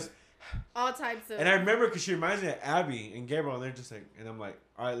Fed would just. all types of. And I remember because she reminds me of Abby and Gabriel, and they're just like, and I'm like,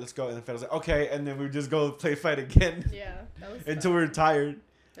 all right, let's go. And then Fed was like, okay, and then we would just go play fight again Yeah, that was until we were tired.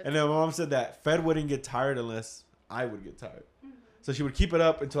 And then my mom said that Fed wouldn't get tired unless I would get tired. Mm-hmm. So she would keep it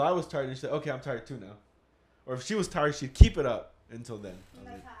up until I was tired, and she said, okay, I'm tired too now. Or if she was tired, she'd keep it up until then. I was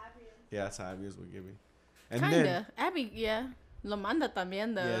like, yeah, that's how Abby is with Gibby. And Kinda. then, Abby, yeah. Lo manda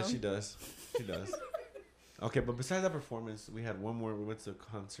también though. yeah, she does. She does. Okay, but besides that performance, we had one more. We went to a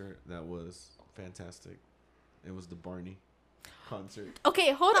concert that was fantastic. It was the Barney concert.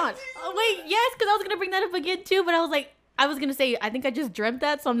 Okay, hold on. Oh, wait, yes, because I was gonna bring that up again too, but I was gonna say I think I just dreamt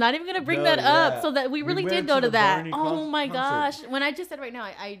that, so I'm not even gonna bring No, that up. yeah. So that we really went did go to to the that. Barney Oh my gosh! concert. When I just said right now,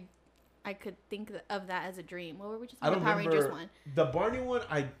 I could think of that as a dream. What were we just I talking don't about? Power Rangers remember one, the Barney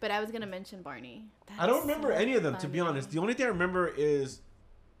one. but I was gonna mention Barney. I don't That's remember so any of them, to be funny. honest. The only thing I remember is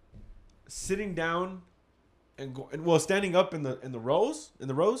sitting down and standing up in the rows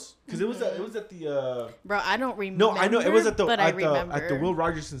because it was at the Bro, I don't remember. no, I know it was at the but I at remember. the Will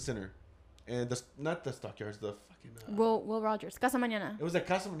Rogerson Center, and not the Stockyards, the fucking Will Rogers, Casa Mañana. it was at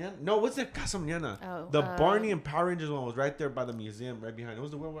Casa Mañana. No, it wasn't at Casa Mañana. Oh, The Barney and Power Rangers one was right there by the museum, right behind. It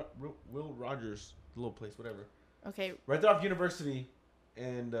was the Will Rogers little place, whatever, Okay, right there off University,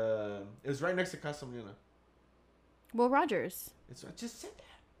 and it was right next to Casa Mañana. Will Rogers. I just said that.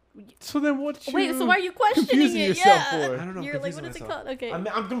 So then what? Wait, so why are you questioning confusing it? yourself Yeah. for? I don't know. You're like, confusing what is it myself. called? Okay.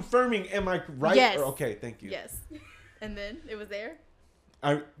 I'm confirming. Am I right? Yes. Or, okay, thank you. Yes. And then it was there.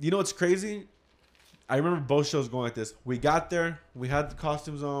 You know what's crazy? I remember both shows going like this. We got there, we had the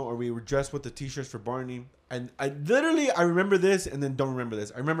costumes on, or we were dressed with the t-shirts for Barney. And I remember this and then don't remember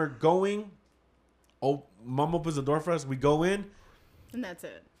this. I remember going, Mom opens the door for us. We go in. And that's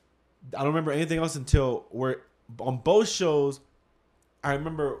it. I don't remember anything else until we're on both shows. I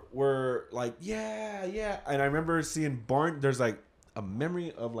remember we're like, yeah. And I remember seeing there's like a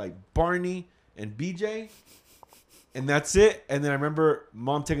memory of like Barney and BJ. And that's it. And then I remember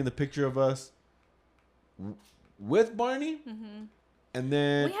Mom taking the picture of us with Barney. Mm-hmm. And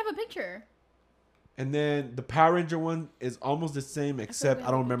then We have a picture. the Power Ranger one is almost the same, except we I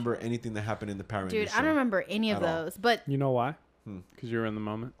have a don't remember anything that happened in the Power Ranger Dude, show. I don't remember any of At all. those. But You know why? Hmm. Because you were in the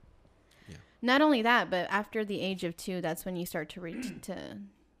moment. not only that, but after the age of 2, that's when you start to reach to.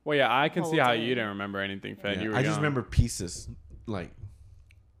 Well, yeah, I can see how Hold you on. didn't remember anything, Fed. Yeah, You were I just young. remember pieces, like,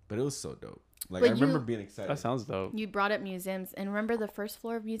 but it was so dope. Like But I remember you- being excited. That sounds dope. You brought up museums, and remember the first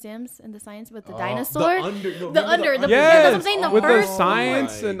floor of museums in the science with the Oh, dinosaur. the under, the- Yes, that's what I'm saying, the with the first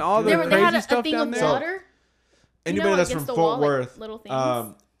science my and all the they goodness. had crazy a stuff thing down of there. water. Anybody that's from against the Fort wall, like, Worth, little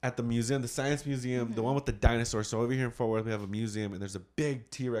things. at the museum, the Science Museum, the one with the dinosaurs. So over here in Fort Worth, we have a museum, and there's a big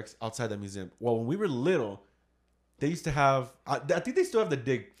T-Rex outside that museum. Well, when we were little, they used to have. I think they still have the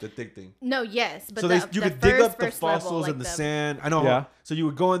dig thing. No, yes, but So the, you the could dig up the first level, fossils like in the sand. I know. Yeah. So you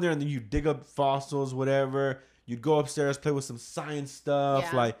would go in there and then you dig up fossils, whatever. You'd go upstairs, play with some science stuff.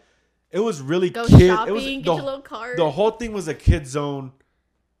 Yeah. Like it was really Go kid. shopping, It was get your little card. the whole thing was a kid zone,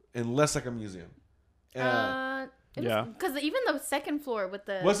 and less like a museum. Yeah. Because even the second floor with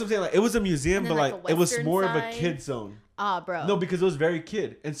the What's I'm saying? Like it was a museum, And but then, like, like, it a was western more of a side. kid zone. bro. No, because it was very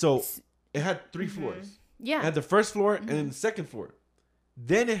kid, and so it had 3 floors. It yeah. had the first floor and then the second floor.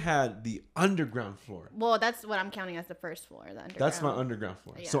 Then it had the underground floor. Well, that's what I'm counting as the first floor. The underground. That's my underground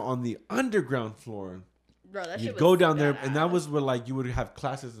floor. Yeah. So on the underground floor, Bro, that shit you'd was go so down there, and that badass. was where like you would have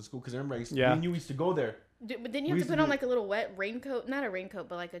classes in school. Because I remember Yeah. me and you used to go there. Dude, but then you we have to used put to on do- like a little wet raincoat, not a raincoat,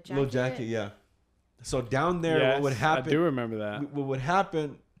 but like a jacket. Little jacket, yeah. So down there, Yes, what would I happen? do remember that. What would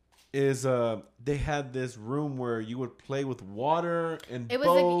happen is they had this room where you would play with water and It was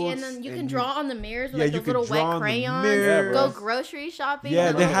boats, and then you can draw on the mirrors with Yeah, like you those could little draw wet on the crayons. mirrors. Go grocery shopping. Yeah,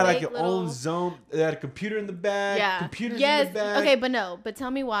 with they little had like fake your little- own zone. They had a computer in the back. Yeah. Computers yes. in the back. Okay, but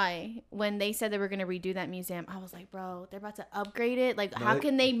tell me why when they said they were gonna redo that museum, I was like, bro, they're about to upgrade it. Like, No, how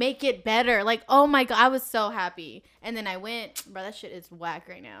can they make it better? Like, oh my god, I was so happy. And then I went, bro, that shit is whack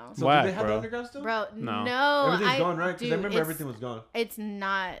right now. So Whack, do they have bro. the underground still? Bro, No. no, Everything's gone, right? Because dude, I remember it's- everything was gone. It's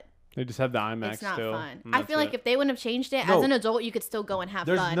not. They just have the IMAX It's not still. fun. and I that's feel like it. if they wouldn't have changed it No. as an adult, you could still go and have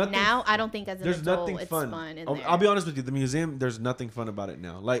There's fun. nothing- Now, I don't think as an There's adult, nothing it's fun. in I'll, there. I'll be honest with you. The museum, there's nothing fun about it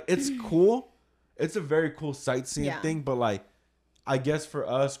now. Like, it's cool. It's a very cool sightseeing Yeah. thing, but like, I guess for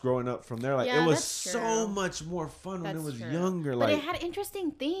us growing up from there, like Yeah, it was that's so true. much more fun when it That's was true. younger. But Like, it had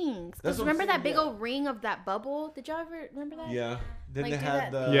interesting things. That's Because what I'm remember that saying, big yeah. old ring of that bubble? Did y'all ever remember that? yeah. Then Like, they do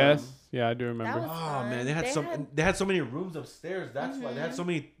had that the Yes. Yeah, I do remember. was- Oh man, fun. they had so many rooms upstairs. That's why they had so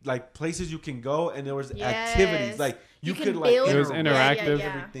many like places you can go, and there was Yes. activities like you, can could like build- It was interact interactive. with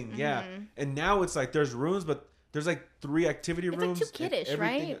everything. Yeah, and now it's like there's rooms, but there's like 3 activity It's like rooms. too and kiddish,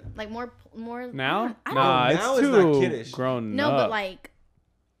 everything- right? Like more. Now? I don't Nah, know. Now it's it's too not kiddish. grown No, up. but like.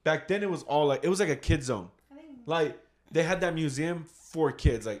 Back then it was all like it was like a kid zone. Like they had that museum for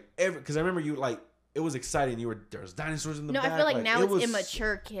kids. Like because I remember you like it was exciting. There was dinosaurs in the No, back. I feel like now it it's was-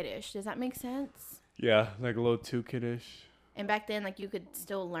 immature kiddish. Does that make sense? Yeah, like a little too kiddish. And back then, like you could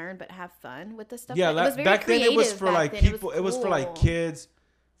still learn but have fun with the stuff. Yeah, Like, it was very back then it was creative for back like then. people. It was for like cool. kids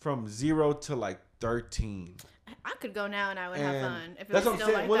from 0 to like 13. I could go now and I would And have fun if it that's was what I'm still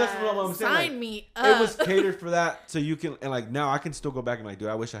saying. like Well, that's that. what I'm saying, Sign like, me up. It was catered for that, so you can and like now I can still go back and like, dude,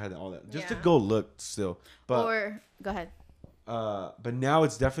 I wish I had all that just to Yeah. go look still. But Or go ahead. but now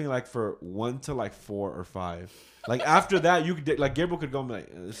it's definitely like for 1 to like 4 or 5. Like after that, you could like Gabriel could go and be like,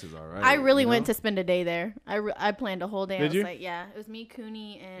 this is all right. I really you went know? to spend a day there. I planned a whole day. Did I was you? like, yeah, it was me,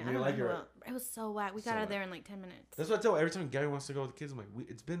 Cooney, and I You don't like know who it? else. It was so whack. We got So out of whack. there in like 10 minutes. That's what I tell every time Gary wants to go with the kids. I'm like,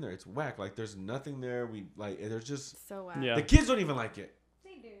 it's been there. It's whack. Like there's nothing there. We like there's just So whack. Yeah. the kids don't even like it.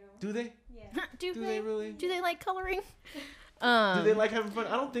 They do. Do they? Yeah. do Do they? they really? Do they like coloring? Do they like having fun?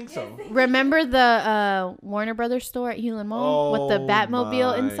 I don't think so. Remember the Warner Brothers store at Hewlin Mall with the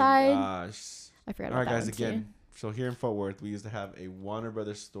Batmobile my inside? Gosh. I forgot All about right, that guys. one Again, so here in Fort Worth, we used to have a Warner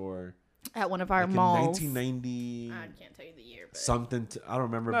Brothers store too. At one of our like malls. in 1990 I can't tell you the year, but something. I don't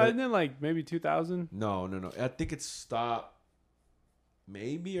remember. No, but isn't it like maybe 2000? no. I think it stopped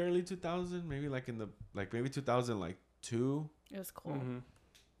maybe early 2000, maybe like in the like maybe 2002. it was cool. Mm-hmm.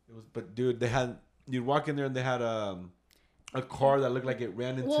 It was, but dude, they had you'd walk in there and they had a car that looked like it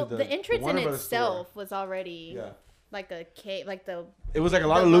ran into Well, the the entrance in Warner Brothers itself was already store. Yeah, like a cave, like the it was like a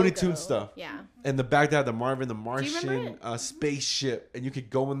lot the of Looney logo. Tunes stuff. Yeah. And the back they had the Marvin the remember Martian it? spaceship, and you could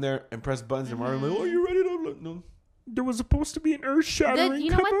go in there and press buttons, and Marvin Mm-hmm. like, "Oh, you ready to look?" No, there was supposed to be an earth shattering.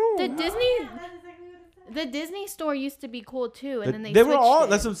 You know what? The kaboom." Disney, That's exactly what it said. the Disney store used to be cool too, and then they They were switched all. it.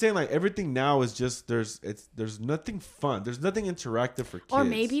 That's what I'm saying. Like everything now is just there's nothing fun. There's nothing interactive for kids. Or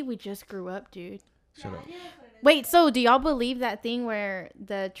maybe we just grew up, dude. Shut Yeah, up. I think that's what it is. Wait, so do y'all believe that thing where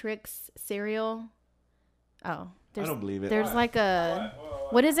the Trix cereal? Oh, I there's don't believe it. there's like a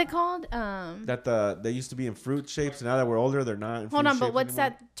what is it called? That they used to be in fruit shapes, and now that we're older, they're not. In Hold fruit on, but shapes what's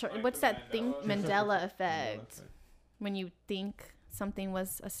anymore. what's that thing? Mandela effect. When you think something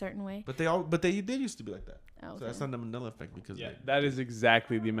was a certain way. But they did used to be like that. Oh, So that's not the Mandela effect because Yeah, that is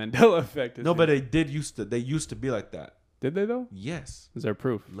exactly the Mandela effect. no, but they used to be like that. did they though? Yes, Is there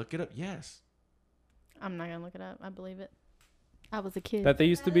proof look it up. Yes, I'm not gonna look it up. I believe it. I was a kid. that they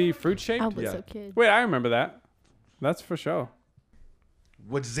used to be fruit I shaped? was yeah. a kid. Wait, I remember that. That's for sure.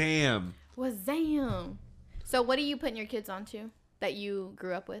 what Zam? Wazam! So what are you putting your kids onto that you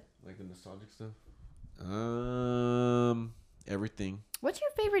grew up with? Like the nostalgic stuff. Everything. What's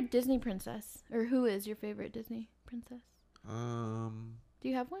your favorite Disney princess? Or who is your favorite Disney princess? Do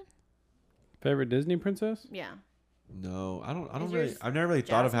you have one? Favorite Disney princess? Yeah. No, I don't Is really. yours I've never really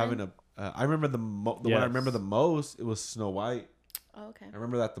thought of having Jasmine? a. I remember the one I Yes. remember the most. It was Snow White. Oh, okay. I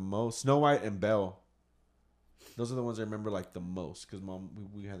remember that the most. Snow White and Belle. Those are the ones I remember like the most because mom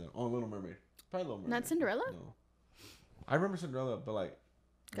we had that. Oh, Little Mermaid. Probably Little Mermaid. Not Cinderella? No. I remember Cinderella, but like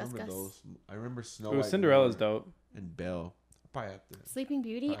I Gus remember Gus. those. I remember Snow Ooh, White. Cinderella's more, dope. And Belle. I probably have to. Sleeping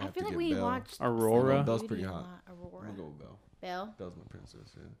Beauty? I I have feel to like get we Belle. watched Aurora? Sleeping Belle's Beauty pretty a hot. lot. I'm Aurora. gonna go with Belle. Belle? Belle's my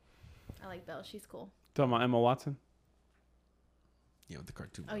princess. Yeah. I like Belle. She's cool. Talking about Emma Watson? Yeah, with the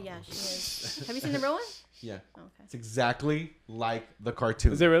cartoon. Oh, model. yeah, she is. Have you seen the real one? Yeah. Okay. It's exactly like the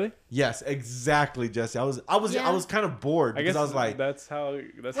cartoon. Is it really? Yes, exactly, Jesse. I was Yeah. kind of bored I because guess I was like, that's how Wait,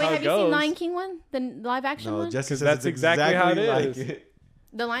 it have you goes. seen Lion King one? The live action no, one? Jesse 'Cause says that's it's exactly how it like is. it.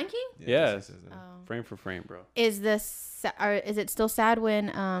 The Lion King? Yeah, Yes. Jesse says that. Oh. Frame for frame, bro. Is this or is it still sad when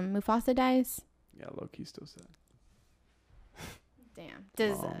Mufasa dies? Yeah, low-key still sad. Damn.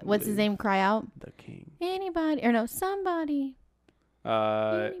 Does Long what's his live name cry out? the king. Anybody or no somebody?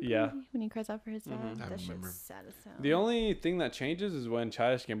 Yeah. Anybody, when he cries out for his dad, Mhm. I that remember. shit's sad as hell. The only thing that changes is when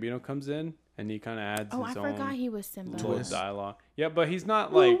Childish Gambino comes in and he kind of adds Oh, I his forgot own he was Simba. little Twist. dialogue. Yeah, but he's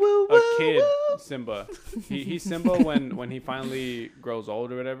not like a kid Simba. He's Simba when he finally grows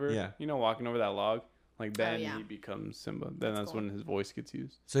old or whatever. Yeah. You know, walking over that log. Like then yeah. he becomes Simba. Then that's cool. when his voice gets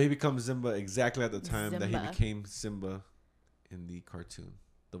used. So he becomes Simba exactly at the time that he Simba. became Simba in the cartoon.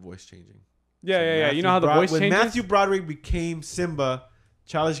 The voice changing. Yeah, So yeah. You Matthew know how the voice when changes? Matthew Broderick became Simba,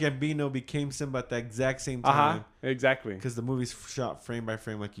 Childish Gambino became Simba at the exact same time. Exactly. Because the movie's shot frame by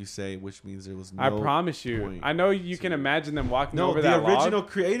frame, like you say, which means there was no. I promise you. point I know you to can it. imagine them walking No, over the that original log.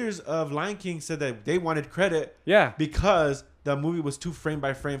 creators of Lion King said that they wanted credit Yeah. because the movie was too frame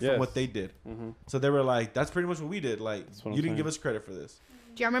by frame from Yes. what they did. Mm-hmm. So they were like, "That's pretty much what we did. Like, That's what you I'm didn't give saying. us credit for this."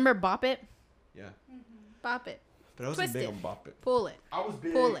 Do you remember Bop It? Yeah, Bop It. but I wasn't Twist big it. on Bop It. Pull it. I was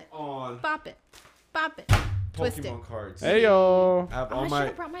big Pull it. on Bop it. Bop it. Twist it. Pokemon cards. Hey yo. I have Oh, all I should my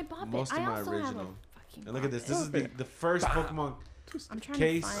have brought my Bop It. most of I my also have a original. fucking And look at Bop this. It. This is the first Pokemon I'm trying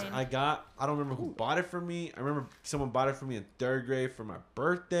case to find. I got. I don't remember who bought it for me. I remember someone bought it for me in 3rd grade for my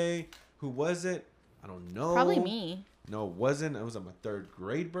birthday. Who was it? I don't know. Probably me. No, it wasn't. It was on my 3rd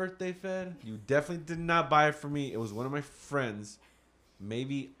grade birthday, Fed. You definitely did not buy it for me. It was one of my friends.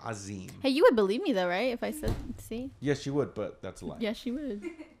 Maybe Azim. Hey, you would believe me though, right? If I said, see? Yes, you would, but that's a lie. Yes, you would.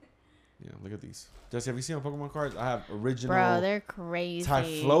 Yeah, look at these. Jesse, have you seen my Pokemon cards? I have original Bro, they're crazy.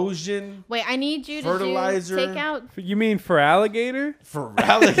 Typhlosion Wait, I need you to Fertilizer. take out. You mean for alligator? for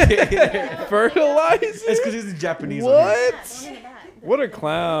alligator. Fertilizer? It's because he's the Japanese one. here. What? What a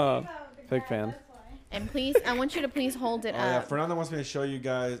clown. Fake fan. And please, I want you to please hold it Oh yeah, up. Fernando wants me to show you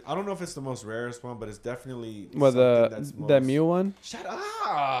guys. I don't know if it's the most rarest one, but it's definitely What something that's the Mew one? Shut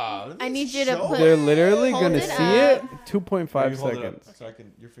up! Let I me need you to show put- They're literally Hold gonna it see it. up. 2.5 Maybe hold it up seconds. so I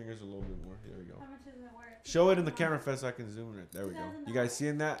can. Your fingers a little bit more. Here we go. Show it in the camera fest so I can zoom in. There we go. You guys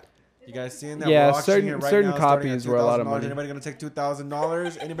seeing that? You guys seeing that? Yeah, We're auctioning it certain now, starting at copies were a lot of $2,000. money. Anybody gonna take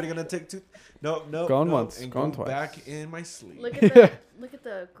 $2,000? Anybody gonna take two? No, no. Going no. once, And going go twice. back in my sleeve. Look at the look at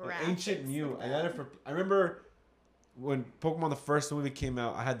the An graph. ancient Mew. I got it for. I remember when Pokemon the first movie came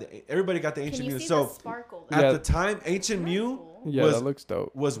out. I had the. Everybody got the Can ancient you Mew. see So the sparkle? at Yeah. the time, ancient Mew Yeah, was that looks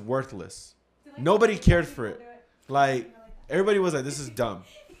dope. was worthless. Nobody cared for it. Like everybody was like, "This is dumb."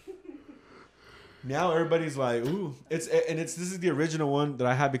 Now everybody's like, "Ooh, this is the original one that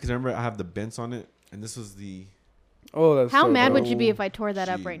I had because I remember I have the bents on it, and this was the." Oh, that's How so mad dope. would you be if I tore that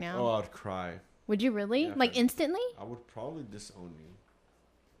up Gee. right now? Oh, I'd cry. Would you really? Yeah, Like I- instantly? I would probably disown you.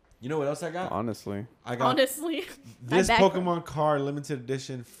 You know what else I got? Honestly. I got Honestly. this I back- Pokemon card, limited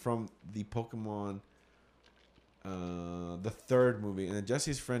edition from the Pokemon, the 3rd movie, and then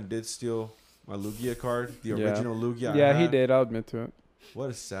Jesse's friend did steal my Lugia card, the Yeah. original Lugia. I Yeah, he had. did. I'll admit to it. What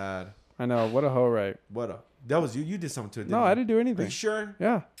a sad. I know. What a hoe, right? What a. That was you. You did something to it. Didn't No, you? I didn't do Are anything. you sure?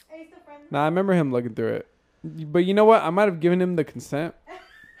 Yeah. Nah, I remember him looking through it. But you know what? I might have given him the consent.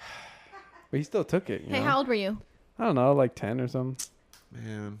 But he still took it. You Hey, know? how old were you? I don't know, like 10 or something.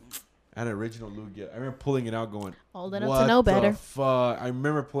 Man, I had an original Lugia. I remember pulling it out, going, Old enough "What to know the better. fuck?" I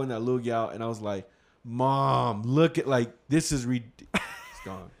remember pulling that Lugia out, and I was like, "Mom, look at like this is it's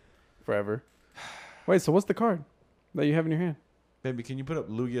gone." Forever. Wait, so what's the card that you have in your hand? Baby, can you put up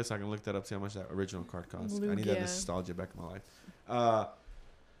Lugia so I can look that up, see how much that original card costs? I need that Lugia. nostalgia back in my life.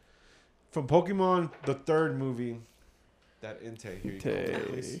 From Pokemon, the 3rd movie, that Entei. Here you go.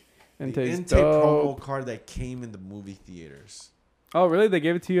 please. The Entei's Entei dope. promo card that came in the movie theaters. Oh, really? They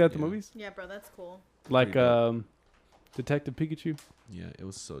gave it to you at the Yeah. movies? Yeah, bro, that's cool. Like Pretty dope. Detective Pikachu? Yeah, it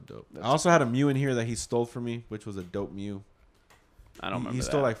was so dope. That's I also had a Mew in here that he stole from me, which was a dope Mew. I don't remember He that.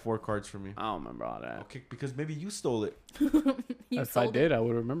 stole like 4 cards from me. I don't remember all that. Okay, because maybe you stole it. You If I sold did, it. I would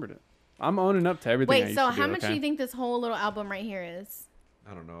have remembered it. I'm owning up to everything. I Wait, used so to how do, much do okay? you think this whole little album right here is?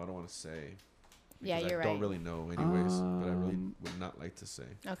 I don't know. I don't want to say. Yeah, because you're I don't right. really know anyways, but I really Um, would not like to say.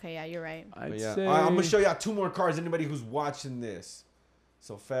 Okay, yeah, you're right. I'd But yeah, say... I'm gonna show y'all 2 more cards. Anybody who's watching this,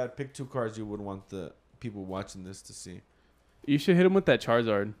 so Fad, pick 2 cards you would want the people watching this to see. You should hit him with that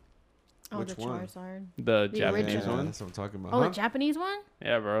Charizard. Oh, Which the one? Charizard. The The Japanese original. one. That's what I'm talking about. Oh, huh? the Japanese one?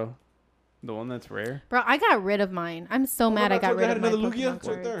 Yeah, bro. The one that's rare. Bro, I got rid of mine. I'm so mad I got rid had of my another Pokemon Lugia. It's cards.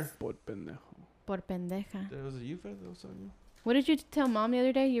 right there. Por pendejo. Por pendeja. There was a you, Fad. That was on you. What did you tell mom the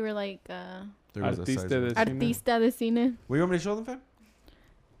other day? You were like, There was a Artista size de one. Cine. Artista de Cine. What you want me to show them, Fad?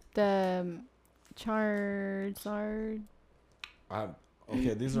 The Charizard.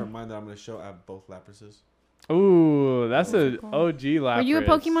 Okay, these are mine that I'm gonna show. I have both Laprases. Ooh, that's Those a are cool. OG Lapras. Were you a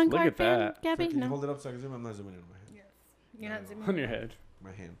Pokemon Look card at fan, that. Gabby? Can you No. hold it up so I can zoom? I'm not zooming in my hand. You're not zooming. On your head.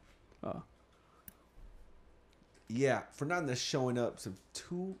 My hand. Oh. Yeah, Fernanda's showing up to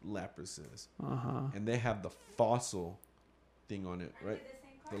 2 Laprases, and they have the fossil thing on it, right?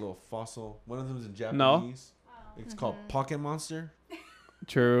 The little fossil. One of them is in Japanese. It's called Pocket Monster.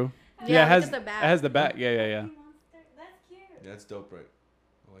 True. Yeah, it has look at the back. it has the back. Yeah. That's cute. Yeah, that's dope, right?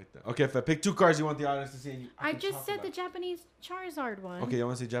 I like that. Okay, if I pick 2 cards, you want the audience to see. And I can just talk said about the it. Japanese Charizard one. Okay, you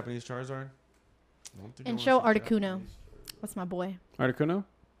want to see Japanese Charizard? I don't think I And wanna show see Articuno. Japanese. That's my boy. Articuno.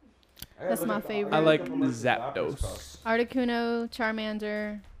 That's my favorite. I like Couple months of Zapdos. Lapras cards. Articuno,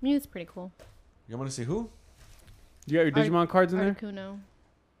 Charmander. Mew's pretty cool. You want to see who? You got your Digimon cards in there? Articuno.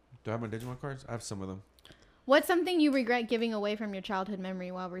 Do I have my Digimon cards? I have some of them. What's something you regret giving away from your childhood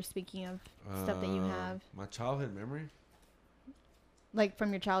memory while we're speaking of stuff that you Uh, have? My childhood memory? Like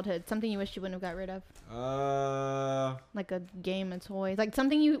from your childhood, something you wish you wouldn't have got rid of? Like a game, a toy. Like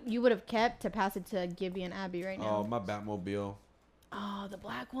something you would have kept to pass it to Gibby and Abby right Oh, now. my Batmobile. Oh, the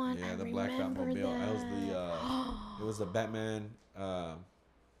black one. Yeah, I the black remember Batmobile. That was that. it was the Batman.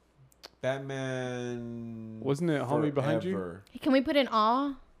 Batman. Wasn't it Homie Behind You? Forever. Hey, can we put in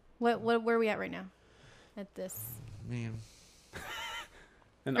awe? What where are we at right now? At this. Man.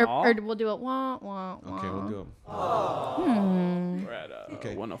 And Or, all. or we'll do it wah wah wah. Okay, we'll do them. We're at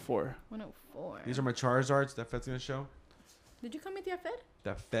Okay. 104. 104. These are my Charizards that Fed's gonna show. Did you come with your Fed?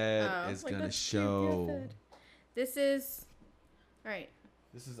 That Fed Oh, is like, gonna that's cute, show. yeah, Fed. This is. All right.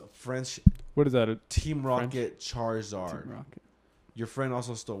 This is a French What is that? A Team Rocket Charizard. rocket. Your friend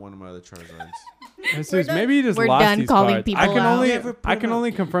also stole one of my other Charizards. Jesus, done- maybe you just we're lost done these calling cards. people I can out. only Never put I them can out.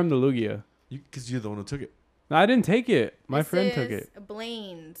 only confirm the Lugia. Because you're the one who took it. No, I didn't take it. My This friend took is it.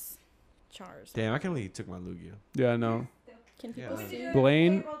 Blaine's Charizard. Damn, I can't believe he took my Lugia. Yeah, I know. Can people Yeah. see?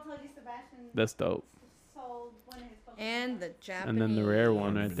 Blaine. April told you Sebastian That's dope. sold one of his Pokemon. And the Japanese. And then the rare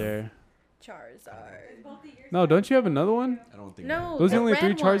one right there. Charizard. Both of yours No, don't you have another one? I don't think. No. Those the are only red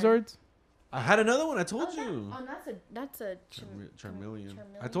 3 one. Charizards? I had another one. I told you. Oh, that's a Charmeleon.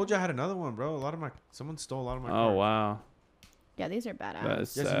 I told you I had another one, bro. Someone stole a lot of my Oh cards. wow. Yeah, these are badass.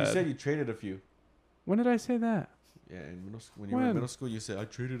 That's Yes, sad. you said you traded a few. When did I say that? Yeah, in middle school. When you were in When? middle school, you said I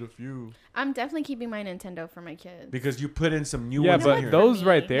traded a few I'm definitely keeping my Nintendo for my kids. because you put in some new Yeah, ones in but here. those Me,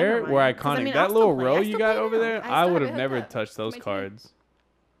 right there never were mind. 'Cause, I iconic. mean, I'll That still little play. row I you still got play over now. there, I I still would have have it never hooked up touched those for my cards.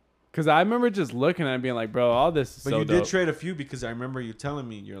 Cause I remember just looking at it and being like, bro, all this is But so you dope. did trade a few because I remember you telling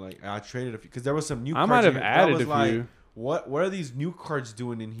me you're like I traded a few because there was some new. I cards might in have here that added was a like, few. What are these new cards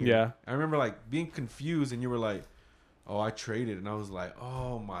doing in here? Yeah. I remember like being confused and you were like, "Oh, I traded," and I was like,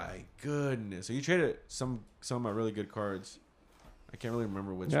 "Oh my goodness!" So you traded some of my really good cards. I can't really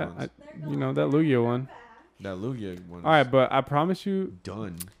remember which Yeah, ones. you know that Lugia one. That Lugia one. All right, but I promise you,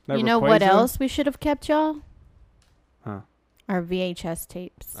 Done. that You know what Rayquaza- else we should have kept, y'all? Huh. Our VHS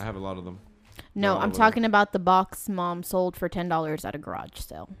tapes. I have a lot of them. No, Oh, I'm well. talking about the box Mom sold for $10 at a garage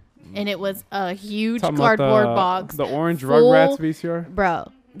sale, and it was a huge Talking about cardboard the, box. The orange full- Rugrats VCR.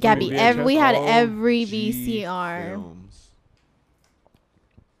 Bro, Gabby, VHS? we had OG every VCR, films.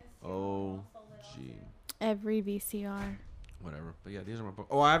 OG. every VCR. Whatever. But yeah, these are my.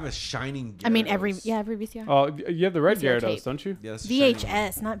 Oh, I have a shining. I mean, every Gyarados. VCR. Oh, you have the red VCR Gyarados, tape. don't you? Yeah, that's a shiny one.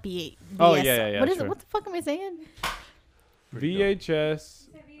 VHS, not B8. Oh, yeah, What is sure. it? What the fuck am I saying? VHS.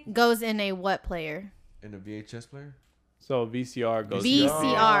 Goes in a what player? And a VHS player. So VCR goes.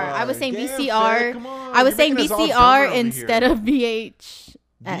 VCR. I was saying Damn, VCR. Fed, come on. I was You're saying making us all dumber VCR over instead here. of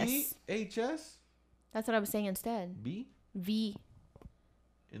VHS. VHS. That's what I was saying instead. B V.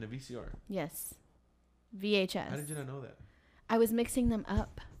 in a VCR. Yes. How did VHS. you not know that? I was mixing them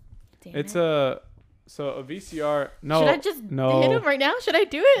up. Damn It's it. a VCR. No, Should I just no. hit him right now? Should I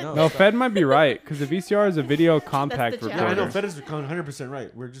do it? No. No, Fed might be right because the VCR is a video compact the Yeah, challenge. recorder. I know. Fed is 100%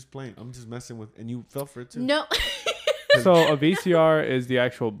 right. We're just playing. I'm just messing with, and you fell for it too. No. So a VCR is the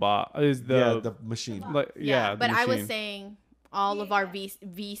actual bot. Is yeah, the, the machine. like yeah, the but I was machine. saying all of our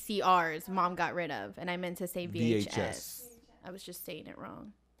VCRs Mom got rid of, and I meant to say VHS. I was just saying it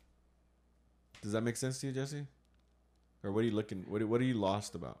wrong. Does that make sense to you, Jesse? Or what are you looking? What are you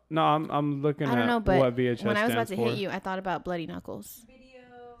lost about? No, I'm looking I don't at know, but what VHS when I was about stands to for. hit you, I thought about Bloody Knuckles. Video,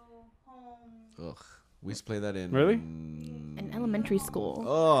 home. Ugh, we used to play that in Really? In elementary school.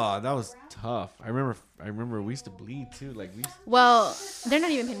 Oh, that was tough. I remember we used to bleed too. Like we. Used Well, they're not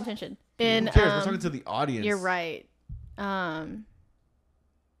even paying attention. And who cares? We're talking to the audience. you're right.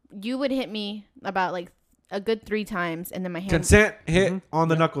 You would hit me about like a good 3 times, and then my hand. Consent hit Mhm. on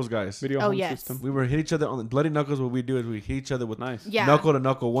the knuckles, guys. Video Oh, home yes. system. We were hit each other on the bloody knuckles. What we do is we hit each other with Nice. Yeah. knuckle to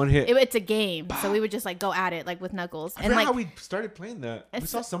knuckle, one hit. It's a game, so we would just like go at it like with knuckles, I and forgot like how we started playing that. We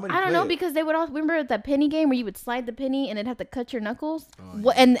it's- saw somebody. I don't play know it. because they would all remember the penny game where you would slide the penny and it'd have to cut your knuckles. Oh,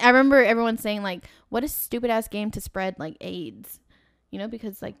 What, and I remember everyone saying like, "What a stupid ass game to spread like AIDS," you know,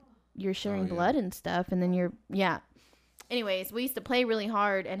 because like you're sharing Oh, yeah. blood and stuff, and then anyways, we used to play really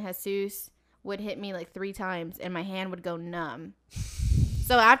hard, and Jesus would hit me like 3 times, and my hand would go numb.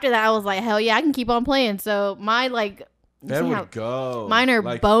 So after that, I was like, hell yeah, I can keep on playing. So my like, That see how- would go. mine are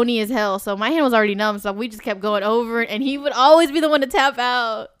like, bony as hell. So my hand was already numb. So we just kept going over, and he would always be the one to tap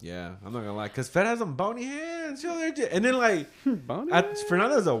out. Yeah, I'm not gonna lie, cause Fed has some bony hands. And then like, Bonnie?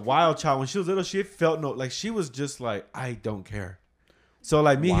 Fernanda's a wild child. When she was little, she felt no, like she was just like, I don't care. So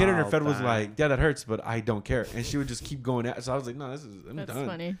like me hitting her, Wild Fed was thing. like, yeah, that hurts, but I don't care, and she would just keep going at. So I was like, no, I'm That's done.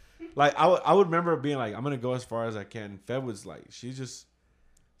 funny. Like I would remember being like, I'm gonna go as far as I can. Fed was like, she's just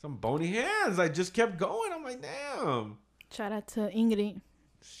some bony hands. I just kept going. I'm like, damn. Shout out to Ingrid,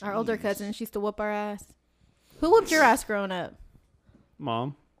 our older Jeez. cousin. She used to whoop our ass. Who whooped your ass growing up?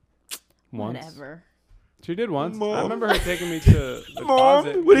 Mom. Once. Whatever. She did once. Mom. I remember her taking me to the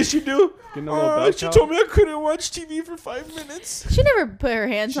closet. Mom, what did she do? Getting a little belt She out. told me I couldn't watch TV for 5 minutes. She never put her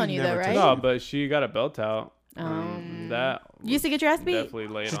hands She on you though, never right? No, but she got a belt out. That You used to get your ass beat? definitely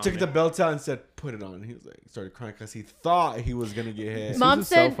laid She on took me. the belt out and said, "Put it on." He was like, started crying because he thought he was gonna get hit. Mom- Mom is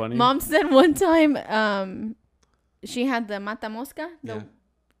so said. funny. Mom said one time, she had the mata mosca, the Yeah.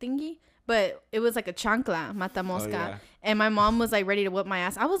 thingy, but it was like a chancla, mata mosca. yeah. And my mom was like ready to whip my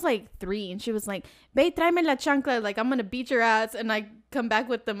ass. I was like 3, and she was like, "Babe, tráeme la chancla. Like I'm gonna beat your ass." And I come back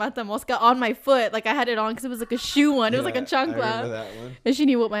with the mata mosca on my foot, like I had it on because it was like a shoe one. It was like a Yeah, I remember chancla. that one. And she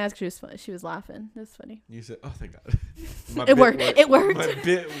knew what my ass. 'Cause she was fun. She was laughing. It was funny. You said, "Oh, thank God." My It bit worked. It worked. My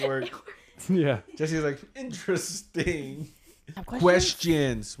bit worked. Yeah. Jesse's like, interesting. Have questions?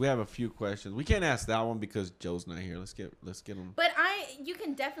 Questions. We have a few questions. We can't ask that one because Joe's not here. Let's get them. But you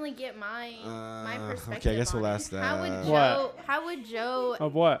can definitely get my perspective. okay, I guess on we'll it. ask How would that. Joe? How would Joe?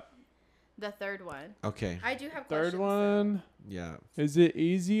 Of what? The third one. Okay. I do have Third questions. one. Yeah. Is it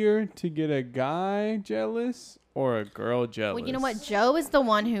easier to get a guy jealous or a girl jealous? Well, you know what? Joe is the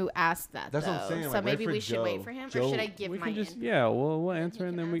one who asked that. That's though. what I'm saying, So like, wait maybe for we should wait Joe. for him, Joe- or should I give We mine? can just we'll answer You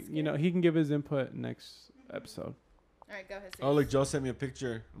and then can we ask it. he can give his input next episode. All right, go ahead. Oh, look, Joe sent me a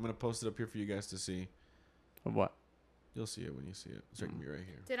picture. I'm gonna post it up here for you guys to see. Of what? You'll see it when you see it. It's gonna be right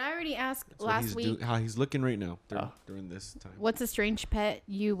here. Did I already ask That's what last he's week? how he's looking right now Oh. during this time. What's a strange pet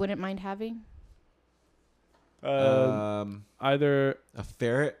you wouldn't mind having? Either A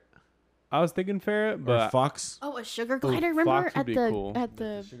ferret I was thinking ferret, or a but fox. Oh, a sugar glider. Remember fox would at be the cool. at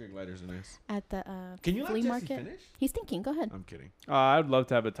the Sugar gliders are nice. at the Can you let flea Jesse market? finish? He's thinking. Go ahead, I'm kidding. I'd love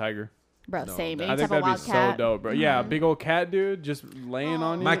to have a tiger. bro. No, Same. that- Any I think type of that'd be so wildcat. dope, bro. Yeah, a big old cat, dude, just laying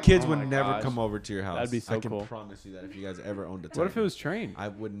on you. My kids Oh would my never gosh. come over to your house. That'd be so I can cool. promise you that if you guys ever owned a tiger. What if it was trained? I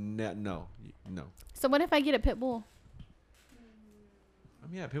would no. So what if I get a pit bull?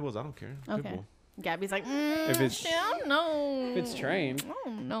 Yeah, pit bulls. I don't care. Okay. Pit bull. Gabby's like, If it's- shit, I don't know. If it's trained. I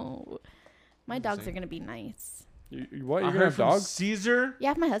don't know. My I'm dogs saying. are gonna be nice. What? I You're gonna heard have from dogs? Caesar,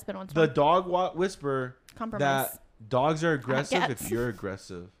 Yeah, if my husband wants the one. dog whisperer, Compromise. that dogs are aggressive cats. if you're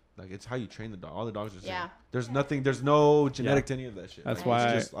aggressive. Like it's how you train the dog. All the dogs are the same. Yeah. There's nothing. There's no genetic to any of that shit. That's Like, why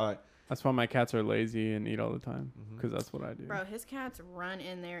It's just, That's why my cats are lazy and eat all the time. Mhm. Because that's what I do. Bro, his cats run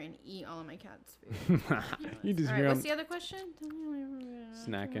in there and eat all of my cat's food. You just All hear right, what's them the other question?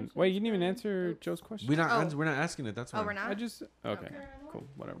 snacking. Wait, you didn't even answer Joe's question. we're not. Oh. We're not asking it. That's why. Oh, we're not. I just okay, cool,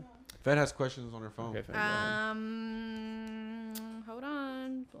 whatever. Fed has questions on her phone. Okay, fine, go ahead. Hold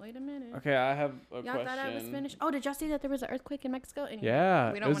on. Wait a minute. Okay, I have a Y'all question. thought I was finished. Oh, did y'all see that there was an earthquake in Mexico? Anyway,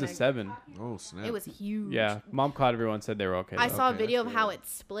 Yeah, we it don't was a wanna- 7. Oh snap! It was huge. Yeah, Mom called everyone, said they were okay. I though. saw a Okay, video of that's how good. it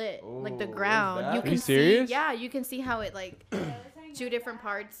split, like Oh, the was ground. that? You Are can you see, serious? yeah, you can see how it like 2 different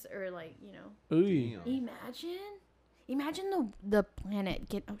parts, or like Ooh. Damn. Imagine the planet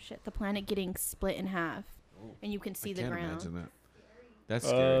the planet getting split in half, and you can see I the can't ground. imagine that. That's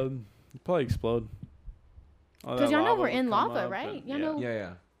scary. It'd probably explode. All 'Cause that y'all know lava we're would in come lava, up right? and- Y'all yeah. know-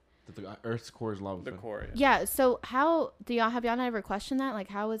 Yeah. The Earth's core is lava. The Fed. core. Yeah. Yeah. So how have y'all not ever questioned that? Like,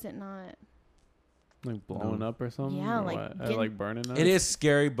 how is it not? Like blowing No. up or something. Yeah, or like what? Or getting- like burning up. It is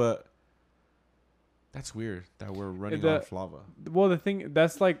scary, but that's weird that we're running The- off lava. Well, the thing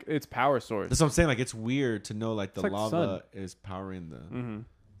that's like its power source. That's what I'm saying. Like it's weird to know like the It's like the lava is powering Mm-hmm.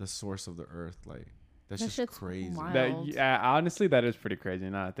 the source of the Earth. Like that's That just shit's crazy. wild. That yeah, honestly, that is pretty crazy.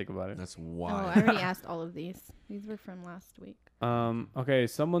 Now that I think about it. That's Oh, wild. I already asked all of these. These were from last week. Okay,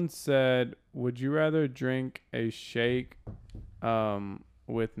 someone said, would you rather drink a shake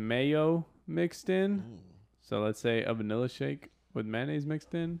with mayo mixed in? So let's say a vanilla shake with mayonnaise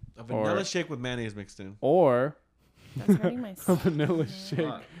mixed in, A vanilla shake with mayonnaise mixed in. or That's hurting my. a vanilla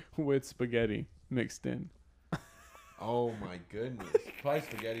stomach. shake with spaghetti mixed in. Oh my goodness. Probably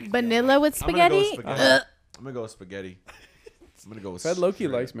spaghetti. Vanilla with I'm gonna go with spaghetti. spaghetti. I'm gonna go with spaghetti. I'm gonna go with. Fed Loki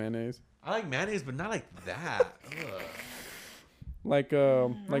straight- likes mayonnaise. I like mayonnaise, but not like that. Ugh. like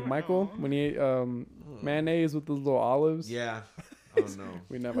Michael when he ate mayonnaise with those little olives. Yeah. Oh no.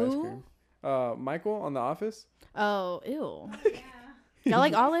 We didn't have ice Who? cream. Michael on The Office. Oh, ew. Y'all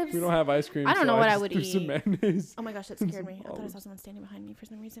like olives? We don't have ice cream. I don't so know what I just would threw some eat. mayonnaise. Oh my gosh, that scared me. I thought I Olives. saw someone standing behind me for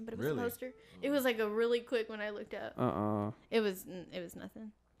some reason, but it was Really? a poster. It was like a really quick when I looked up. It was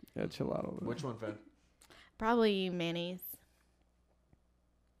nothing. Yeah, chill out over there. Which one, Fed? Probably mayonnaise.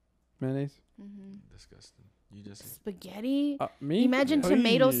 Mayonnaise. Hmm Disgusting. You just Spaghetti. Me? Imagine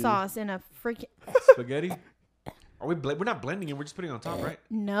tomato Hey. sauce in a freaking. spaghetti. Are we? We're not blending it. We're just putting it on top, right?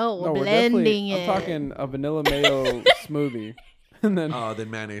 No, No, we're we're definitely. blending it. I'm talking a vanilla mayo smoothie, and then Oh, then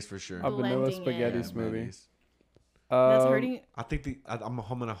mayonnaise for sure. a vanilla blending spaghetti it. smoothie. mayonnaise. That's Um, hurting. I think I'm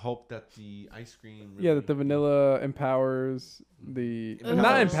gonna hope that the ice cream. Yeah, that the vanilla empowers the Ugh.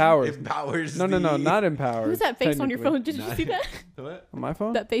 not empowers. Empowers. No, not empowers. Who's that face on your phone? technically. Did you see that? What? On my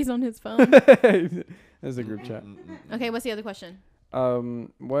phone? That face on his phone. There's a group chat. Okay, what's the other question?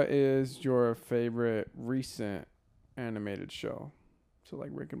 What is your favorite recent animated show? So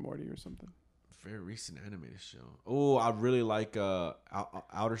like Rick and Morty or something. Very recent animated show. Oh, I really like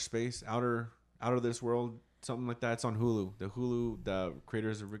Outer Space, Outer This World, something like that. It's on Hulu. The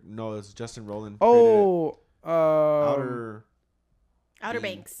creators of Rick. No, it's Justin Roiland. Oh, Outer Outer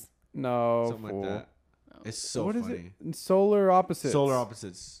Being- Banks. no, something fool. like that. It's so What is funny. it? Solar Opposites. Solar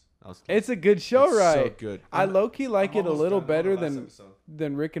Opposites. That was close. It's a good show, It's right? So good. I low key like I'm it a almost little done. I'm on better the last than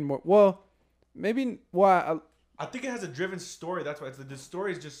episode. Rick and Morty. Well, maybe why? I think it has a driven story. That's why the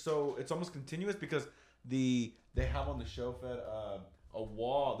story is just so it's almost continuous because they have on the show Fed a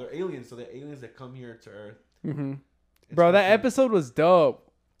wall. They're aliens, so they're aliens that come here to Earth. Mm-hmm. It's Bro, that fucking- episode was dope.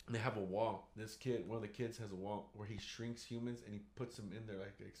 They have a wall. One of the kids has a wall where he shrinks humans and he puts them in there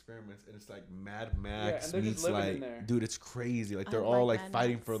like experiments, and it's like Mad Max and they're just meets living in like, there. dude, it's crazy. Like I they're like all like Mad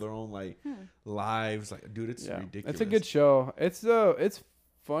fighting Max. for their own like lives. Like, dude, it's Yeah, ridiculous. it's a good show. It's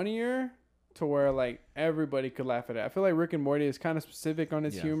funnier to where like everybody could laugh at it. I feel like Rick and Morty is kind of specific on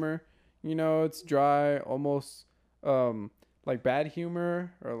its Yeah. humor. You know, it's dry, almost like bad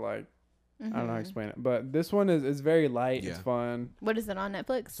humor or like I don't know how to explain it. But this one is very light. It's Yeah. fun. What is it on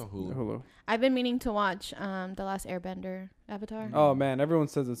Netflix? It's on Hulu. Hulu. I've been meaning to watch The Last Airbender Avatar. Oh man, everyone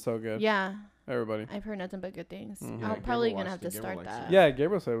says it's so good. Yeah, Everybody. I've heard nothing but good things. Mhm. I'm Yeah, probably Gabriel gonna have watched to it. Gabriel start likes that. it. Yeah,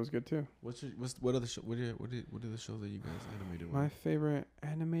 Gabriel said it was good too. What other show? What are the shows that you guys animated? My With? favorite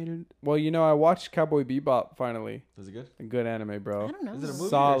animated. Well, you know, I watched Cowboy Bebop finally. Is it good? A good anime, bro. I don't know. Is it a movie or a